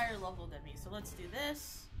still higher level than me, so let's do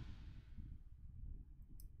this.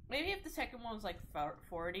 Maybe if the second one was like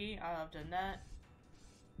 40, I'll have done that.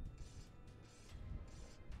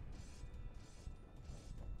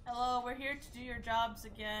 Hello, we're here to do your jobs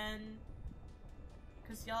again.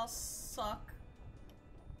 Cause y'all suck.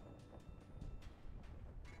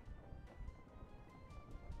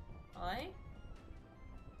 Oi?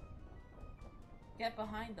 Get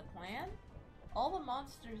behind the plan? All the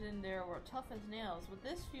monsters in there were tough as nails. With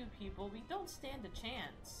this few people, we don't stand a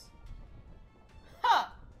chance.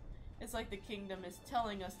 Ha! It's like the kingdom is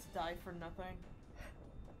telling us to die for nothing.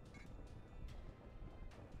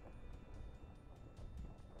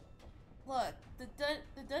 Look, the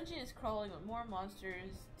dungeon is crawling with more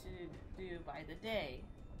monsters to do by the day.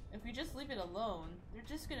 If we just leave it alone, they're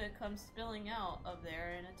just gonna come spilling out of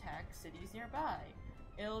there and attack cities nearby.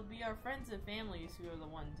 It'll be our friends and families who are the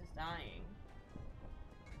ones dying.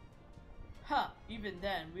 Huh, even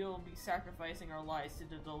then, we will be sacrificing our lives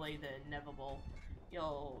to delay the inevitable.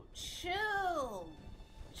 Yo, chill!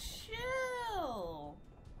 Chill!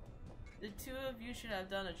 The two of you should have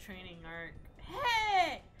done a training arc.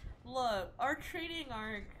 Hey! Look, our training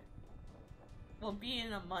arc will be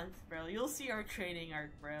in a month, bro. You'll see our training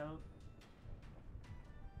arc, bro.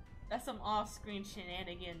 That's some off-screen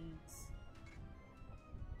shenanigans.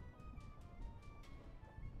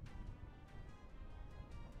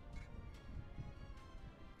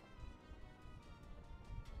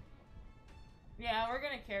 Yeah, we're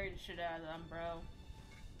gonna carry the shit out of them, bro.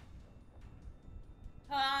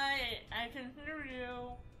 Hi, I can hear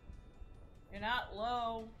you. You're not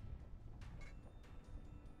low.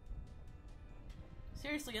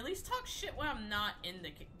 Seriously, at least talk shit when I'm not in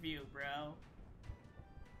the view, bro.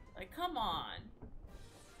 Like, come on.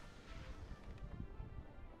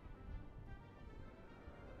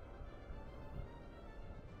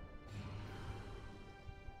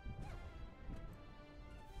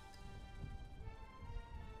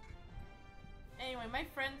 Anyway, my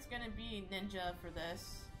friend's gonna be ninja for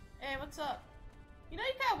this. Hey, what's up? You know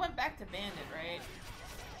you kinda went back to bandit, right?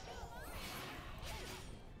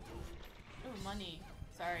 Ooh, money.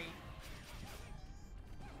 Sorry.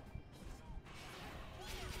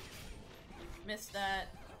 Missed that.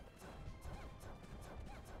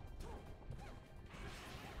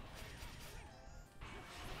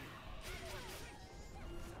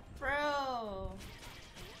 Bro.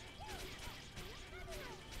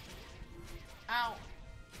 Ow.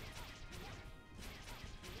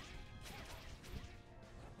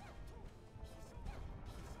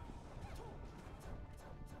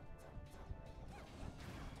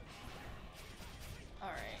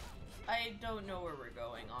 Alright. I don't know where we're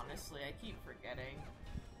going, honestly. I keep forgetting.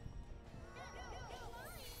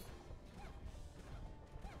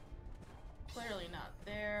 Clearly not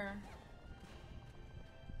there.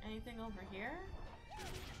 Anything over here?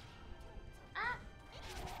 Ah!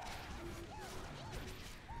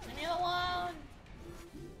 Leave me alone!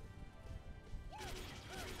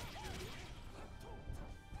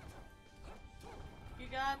 You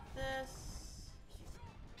got this.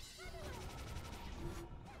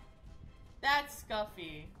 That's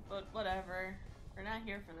Scuffy, but whatever. We're not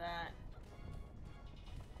here for that.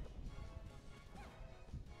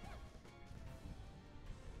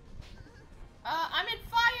 I'm in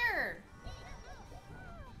fire!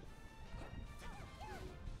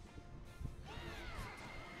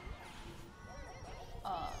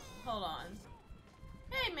 Hold on.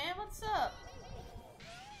 Hey man, what's up?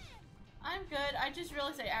 I'm good. I just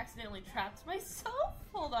realized I accidentally trapped myself.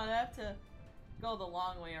 Hold on, I have to go the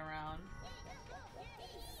long way around.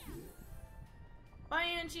 Bye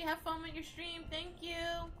Angie, have fun with your stream. Thank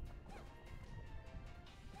you.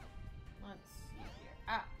 Let's see here.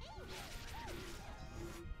 Ah.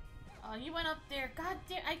 Oh, he went up there. God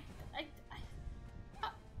damn, how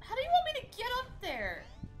do you want me to get up there?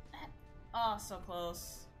 Oh, so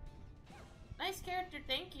close. Nice character,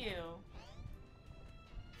 thank you.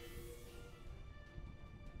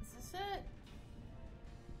 Is this it?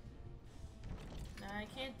 Nah, I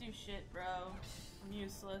can't do shit, bro. I'm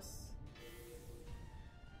useless.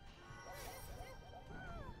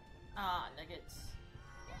 Ah, nuggets.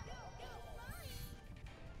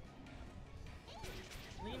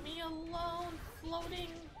 Leave me alone,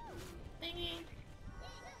 floating thingy.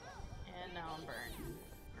 And now I'm burned.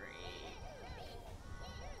 Great.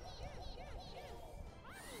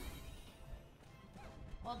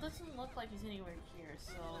 Well, it doesn't look like he's anywhere here,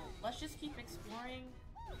 so let's just keep exploring.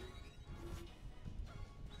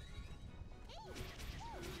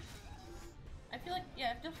 I feel like, yeah, I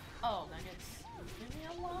have to. Oh, nuggets. Leave me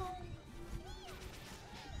alone.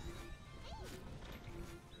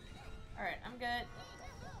 Alright, I'm good.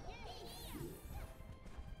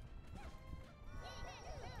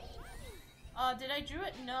 Did I drew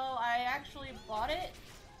it? No, I actually bought it.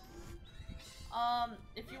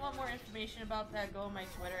 If you want more information about that, go on my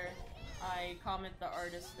Twitter. I comment the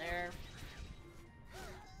artist there.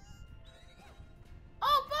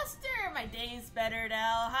 Oh, Buster! My day's better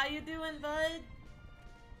now. How you doing, bud?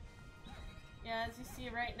 Yeah, as you see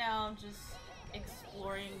right now, I'm just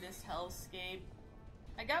exploring this hellscape.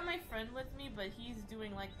 I got my friend with me, but he's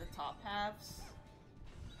doing like the top halves.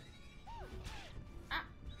 Ah!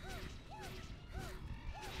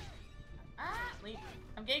 Ah! Wait,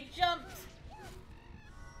 I'm getting jumped!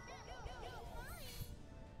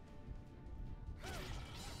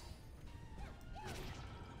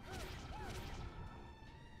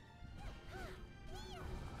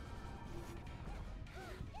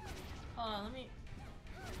 Hold on, let me...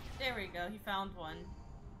 There we go, he found one.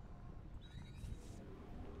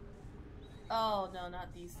 Oh, no,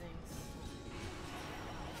 not these things.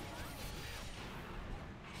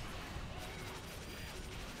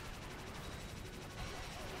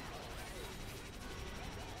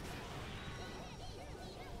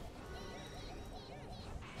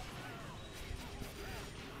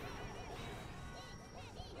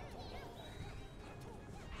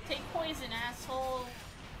 Take poison, asshole!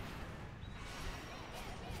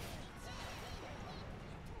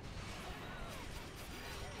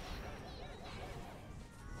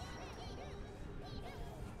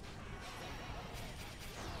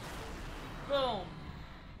 Boom!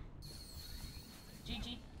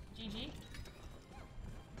 GG. GG.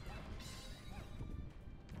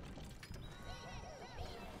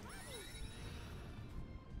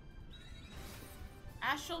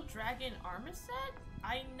 Astral Dragon Armor Set?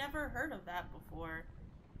 I never heard of that before.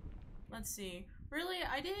 Let's see. Really?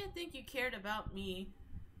 I didn't think you cared about me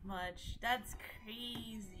much. That's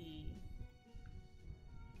crazy.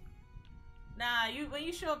 Nah, when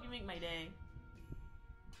you show up, you make my day.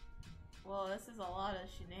 Well, this is a lot of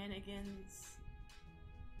shenanigans.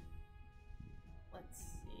 Let's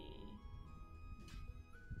see.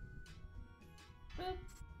 Boop.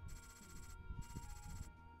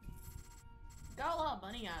 Got a lot of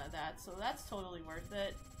money out of that, so that's totally worth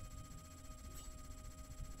it.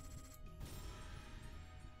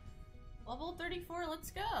 Level 34,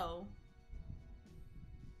 let's go.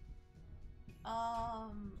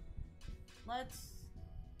 Let's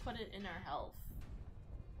put it in our health.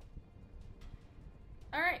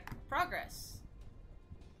 Alright, progress.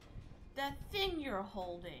 That thing you're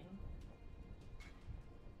holding.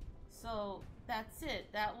 So, that's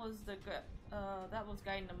it. That was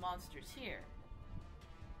guiding the monsters here.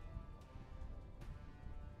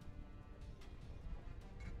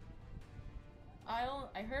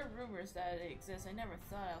 I heard rumors that it exists. I never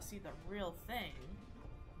thought I'll see the real thing.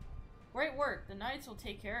 Great work. The Knights will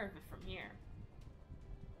take care of it from here.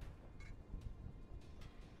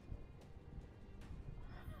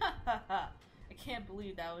 Ha ha ha. I can't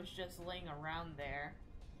believe that was just laying around there.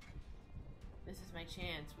 This is my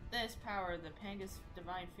chance. With this power, the Pangus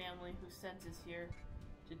divine family who sent us here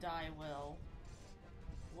to die will.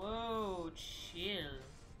 Whoa, chill.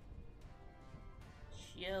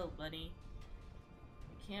 Chill, buddy.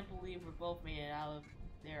 I can't believe we both made it out of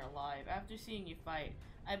there alive. After seeing you fight,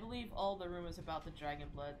 I believe all the rumors about the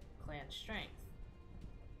Dragonblood clan's strength.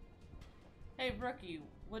 Hey, Rookie,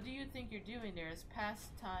 what do you think you're doing there? It's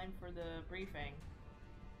past time for the briefing.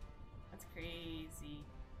 That's crazy.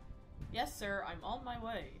 Yes, sir, I'm on my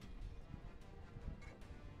way.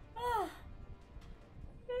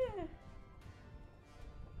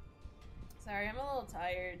 Sorry, I'm a little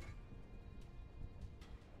tired.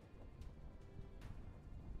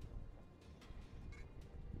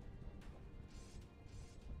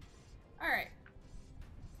 Alright.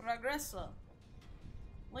 Progresso.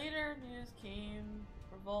 Later, news came.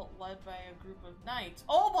 Revolt led by a group of knights.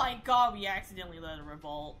 Oh my god, we accidentally led a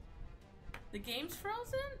revolt. The game's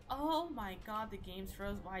frozen? Oh my god, the game's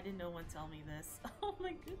frozen. Why did no one tell me this? Oh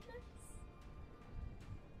my goodness.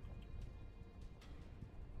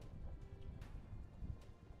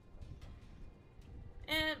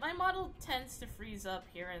 And my model tends to freeze up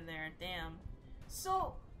here and there. Damn.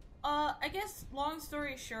 So, I guess, long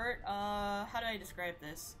story short, how do I describe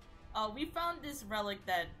this? We found this relic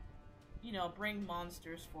that, you know, bring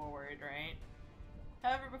monsters forward, right?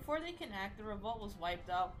 However, before they can act, the revolt was wiped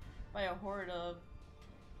out by a horde of,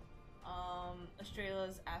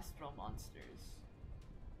 Australia's astral monsters.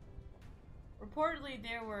 Reportedly,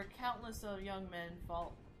 there were countless of young men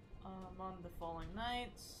among the fallen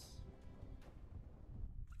knights.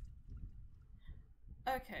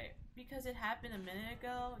 Okay, because it happened a minute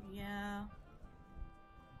ago, yeah.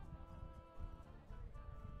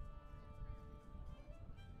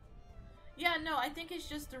 Yeah, no, I think it's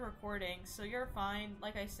just the recording, so you're fine.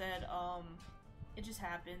 Like I said, it just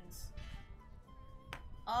happens.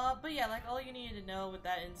 But yeah, like, all you needed to know with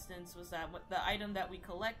that instance was that the item that we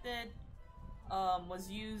collected, was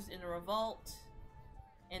used in a revolt,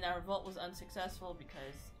 and that revolt was unsuccessful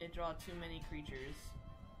because it drew too many creatures.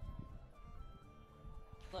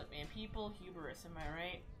 Look, man, people, hubris, am I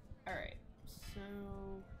right? Alright, so...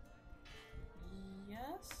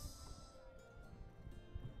 yes?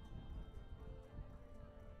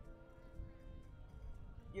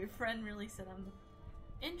 Your friend really said I'm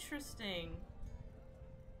the... Interesting.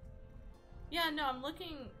 Yeah, no, I'm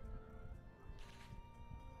looking...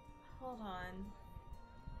 Hold on.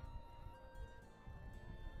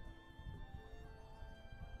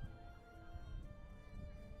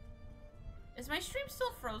 Is my stream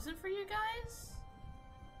still frozen for you guys?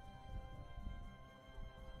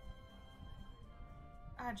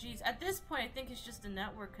 Ah, jeez. At this point, I think it's just a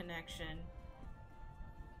network connection.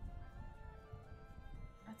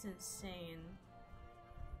 That's insane.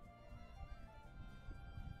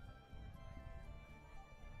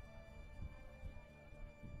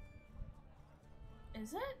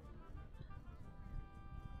 Is it?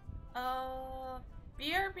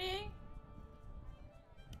 BRB?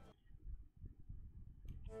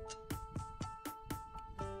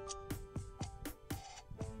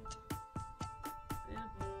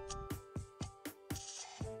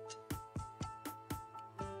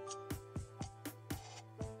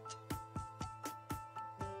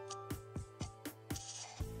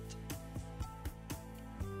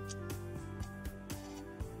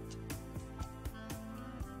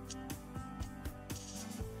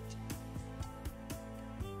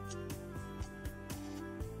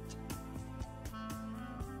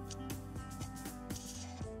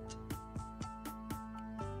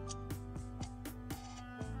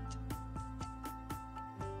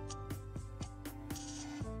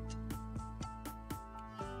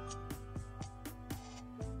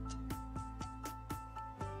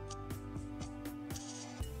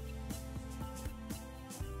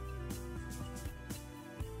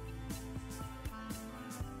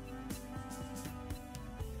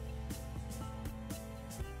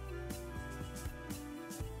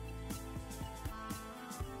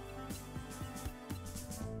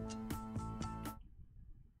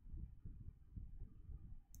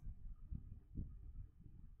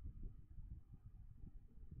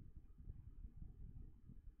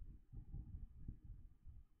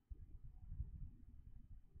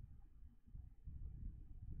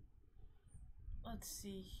 Let's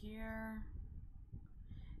see here.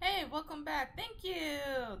 Hey, welcome back. Thank you.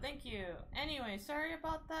 Thank you. Anyway, sorry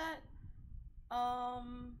about that.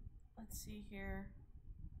 Let's see here.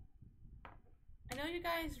 I know you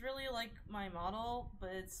guys really like my model, but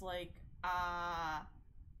it's like,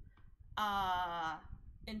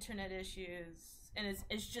 internet issues, and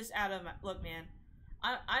it's just out of my, look, man.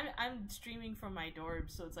 I'm streaming from my dorm,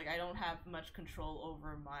 so it's like I don't have much control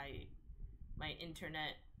over my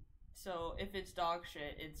internet. So if it's dog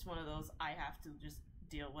shit, it's one of those I have to just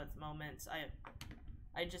deal with moments.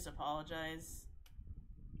 I just apologize.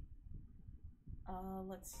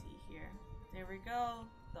 Let's see here. There we go.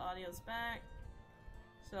 The audio's back.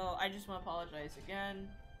 So I just want to apologize again.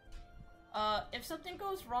 If something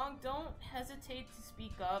goes wrong, don't hesitate to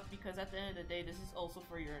speak up, because at the end of the day, this is also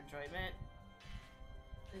for your enjoyment.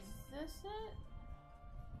 Is this it?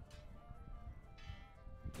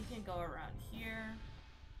 You can go around here.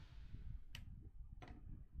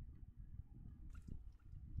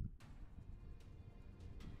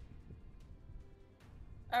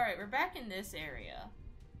 Alright, we're back in this area.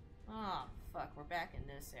 Oh, fuck, we're back in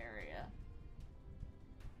this area.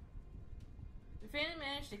 We finally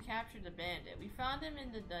managed to capture the bandit. We found him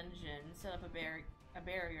in the dungeon and set up a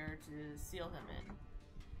barrier to seal him in.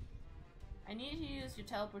 I need to use your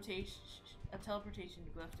teleportation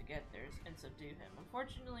glyph to get there and subdue him.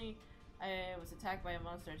 Unfortunately, I was attacked by a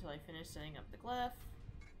monster until I finished setting up the glyph.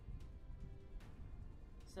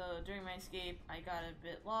 So during my escape, I got a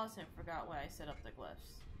bit lost and forgot why I set up the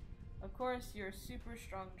glyphs. Of course, you're a super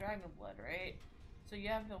strong dragon blood, right? So you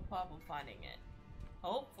have no problem finding it.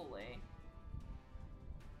 Hopefully.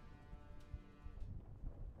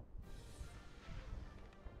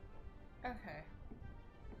 Okay.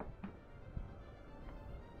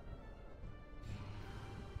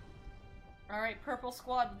 Alright, purple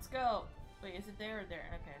squad, let's go! Wait, is it there or there?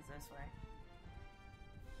 Okay, it's this way.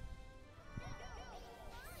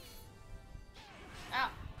 Ow!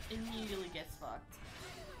 Immediately gets fucked.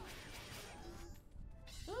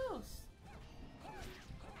 Ooh!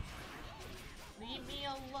 Leave me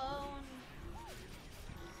alone!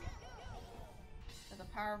 There's a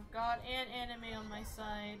power Power of God and anime on my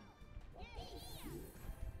side.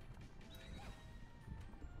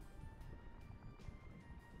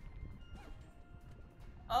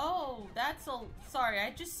 Oh, that's a... Sorry,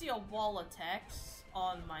 I just see a wall of text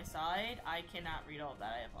on my side. I cannot read all of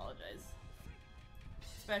that, I apologize.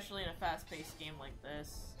 Especially in a fast-paced game like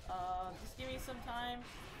this. Just give me some time.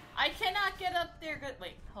 I cannot get up there good-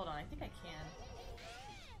 Wait, hold on, I think I can.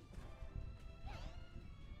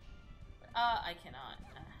 I cannot.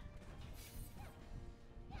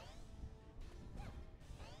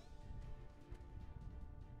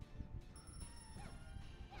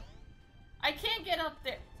 I can't get up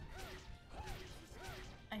there.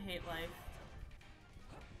 I hate life.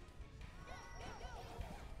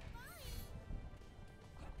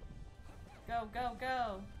 Go, go,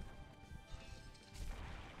 go.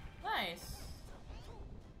 Nice.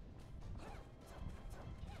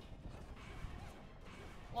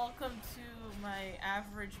 Welcome to my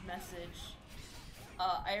average message.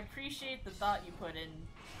 I appreciate the thought you put in.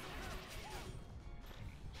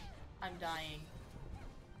 I'm dying.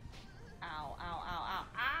 Ow, ow, ow, ow.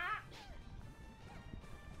 Ah!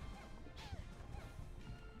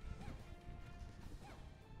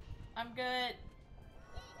 I'm good.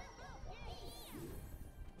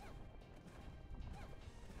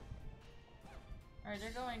 Alright,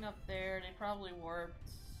 they're going up there. They probably warped,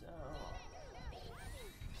 so...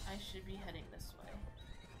 I should be heading this way.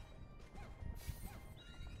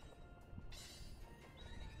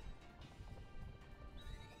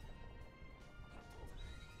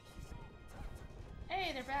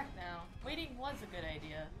 Hey, they're back now. Waiting was a good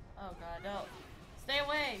idea. Oh god, no. Stay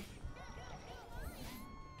away!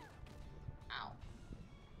 Ow.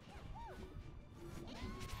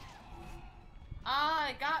 Ah,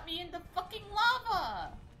 it got me in the fucking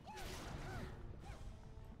lava!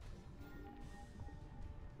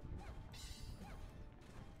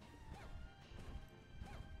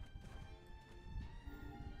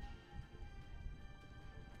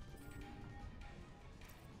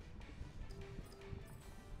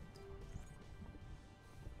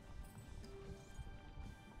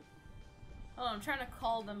 Oh, I'm trying to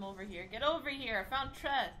call them over here. Get over here! I found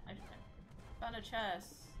chest! I found a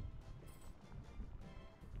chest.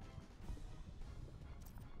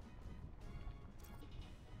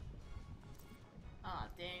 Ah,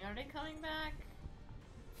 dang. Are they coming back?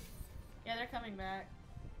 Yeah, they're coming back.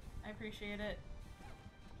 I appreciate it.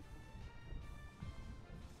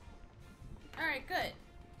 Alright, good.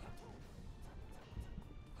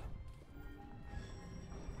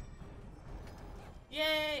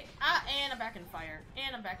 Yay! Ah, and I'm back in fire.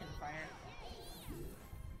 And I'm back in fire.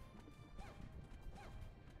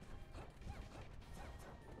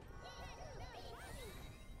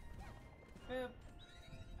 Boop.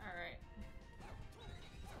 Alright.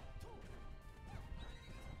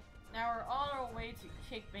 Now we're on our way to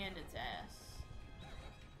kick Bandit's ass.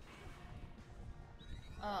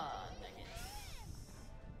 Nuggets.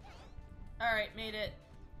 Alright, made it.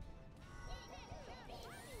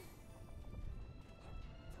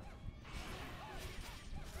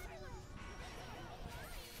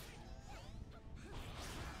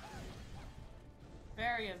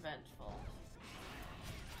 Very eventful.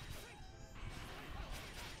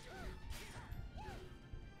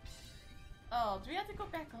 Oh, do we have to go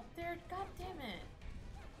back up there? God damn it.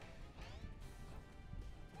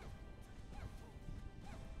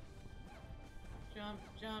 Jump,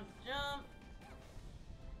 jump, jump.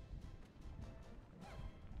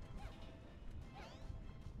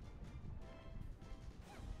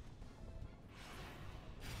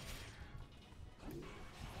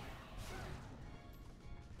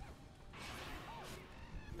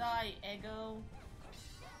 Die, ego.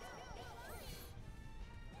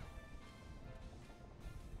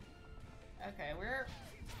 Okay, we're...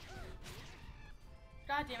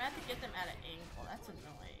 God damn, I have to get them at an angle. That's annoying.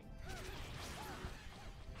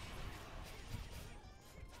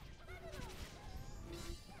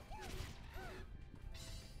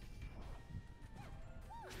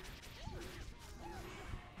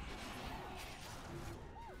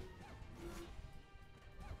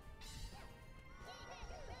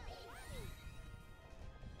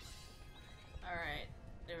 Alright,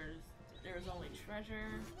 there was only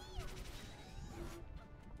treasure.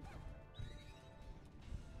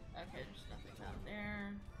 Okay, there's nothing down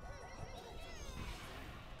there.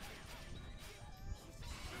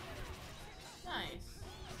 Nice.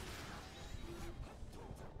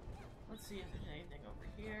 Let's see if there's anything over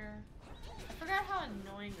here. I forgot how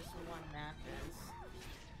annoying this one map is.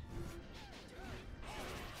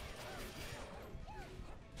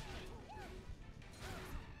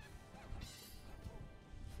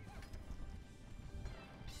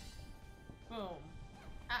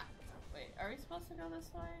 to go this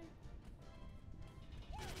way?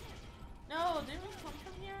 No, didn't we come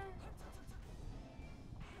from here?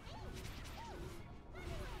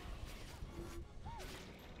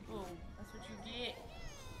 Oh, that's what you get.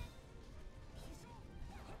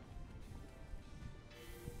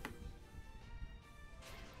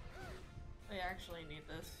 We actually need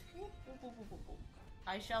this.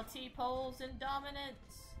 I shall T-poles in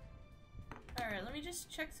dominance. Alright, let me just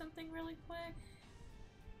check something really quick.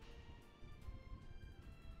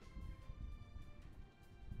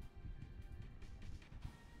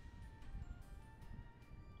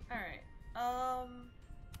 Alright, I'm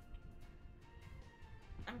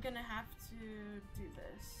gonna have to do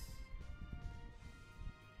this.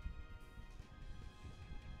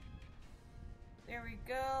 There we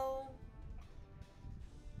go.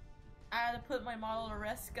 I had to put my model to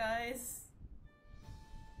rest, guys.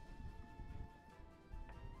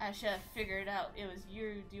 I should have figured out it was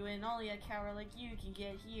you doing. Only a coward like you can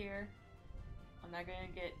get here. I'm not gonna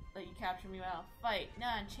let you capture me without a fight.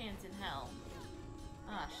 Not a chance in hell.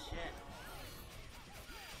 Ah, shit.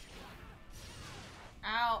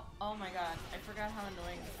 Ow! Oh my god. I forgot how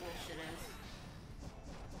annoying this bullshit is.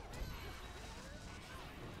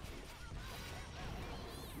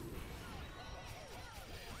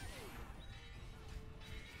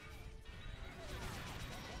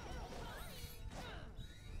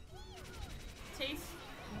 Taste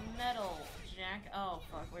metal, Jack. Oh,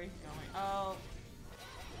 fuck. Where's he going? Oh.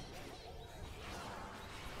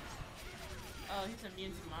 Oh, he's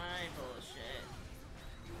immune to my bullshit.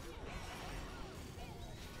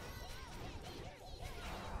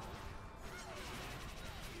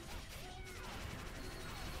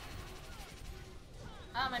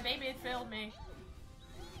 Ah, my baby had failed me.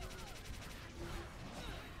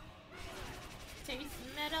 Taste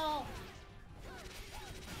metal.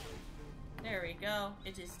 There we go.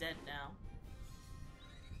 It is dead now.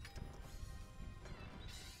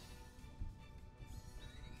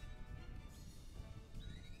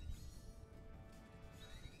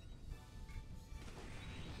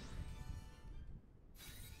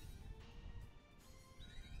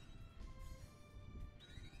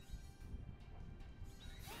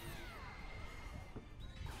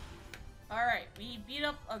 Alright, we beat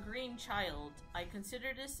up a green child. I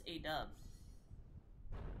consider this a dub.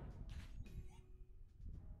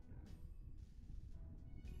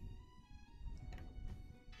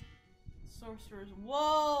 Sorcerers.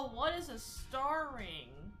 Whoa! What is a star ring?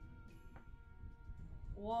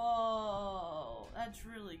 Whoa! That's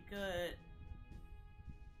really good.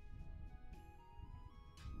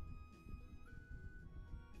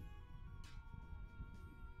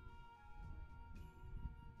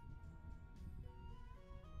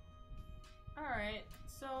 Alright,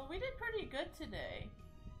 so we did pretty good today.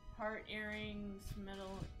 Heart earrings,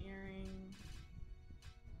 metal earring,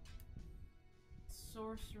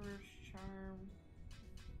 sorcerer's charm.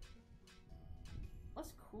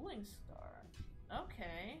 What's cooling star?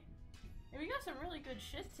 Okay. Hey, we got some really good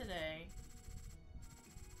shit today.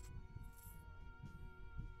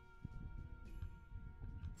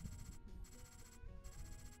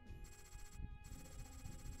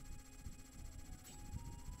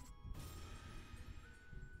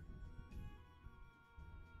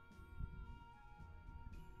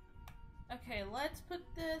 Okay, let's put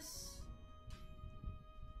this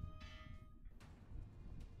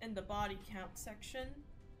in the body count section.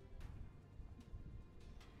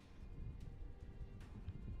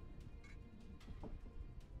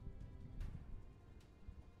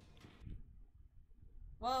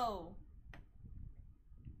 Whoa.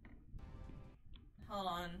 Hold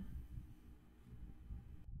on.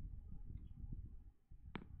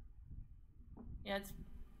 Yeah,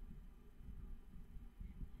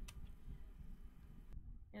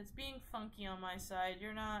 it's being funky on my side.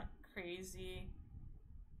 You're not crazy.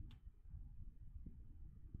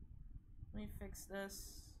 Let me fix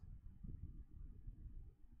this.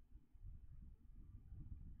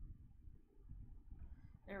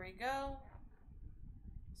 There we go.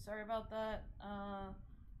 Sorry about that.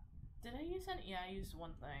 Did I use any? Yeah, I used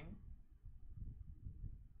one thing.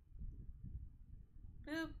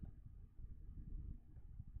 Boop.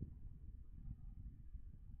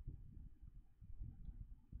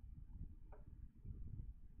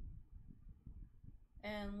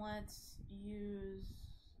 And let's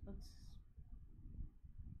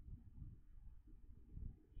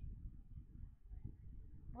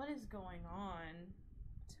what is going on?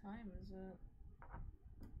 What time is it?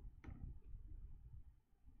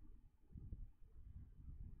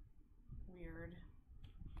 Weird.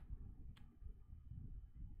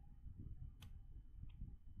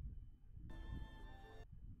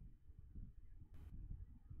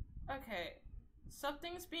 Okay,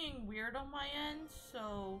 something's being weird on my end,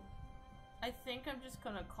 so I think I'm just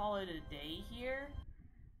gonna call it a day here.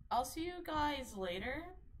 I'll see you guys later,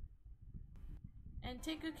 and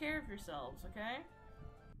take good care of yourselves, okay?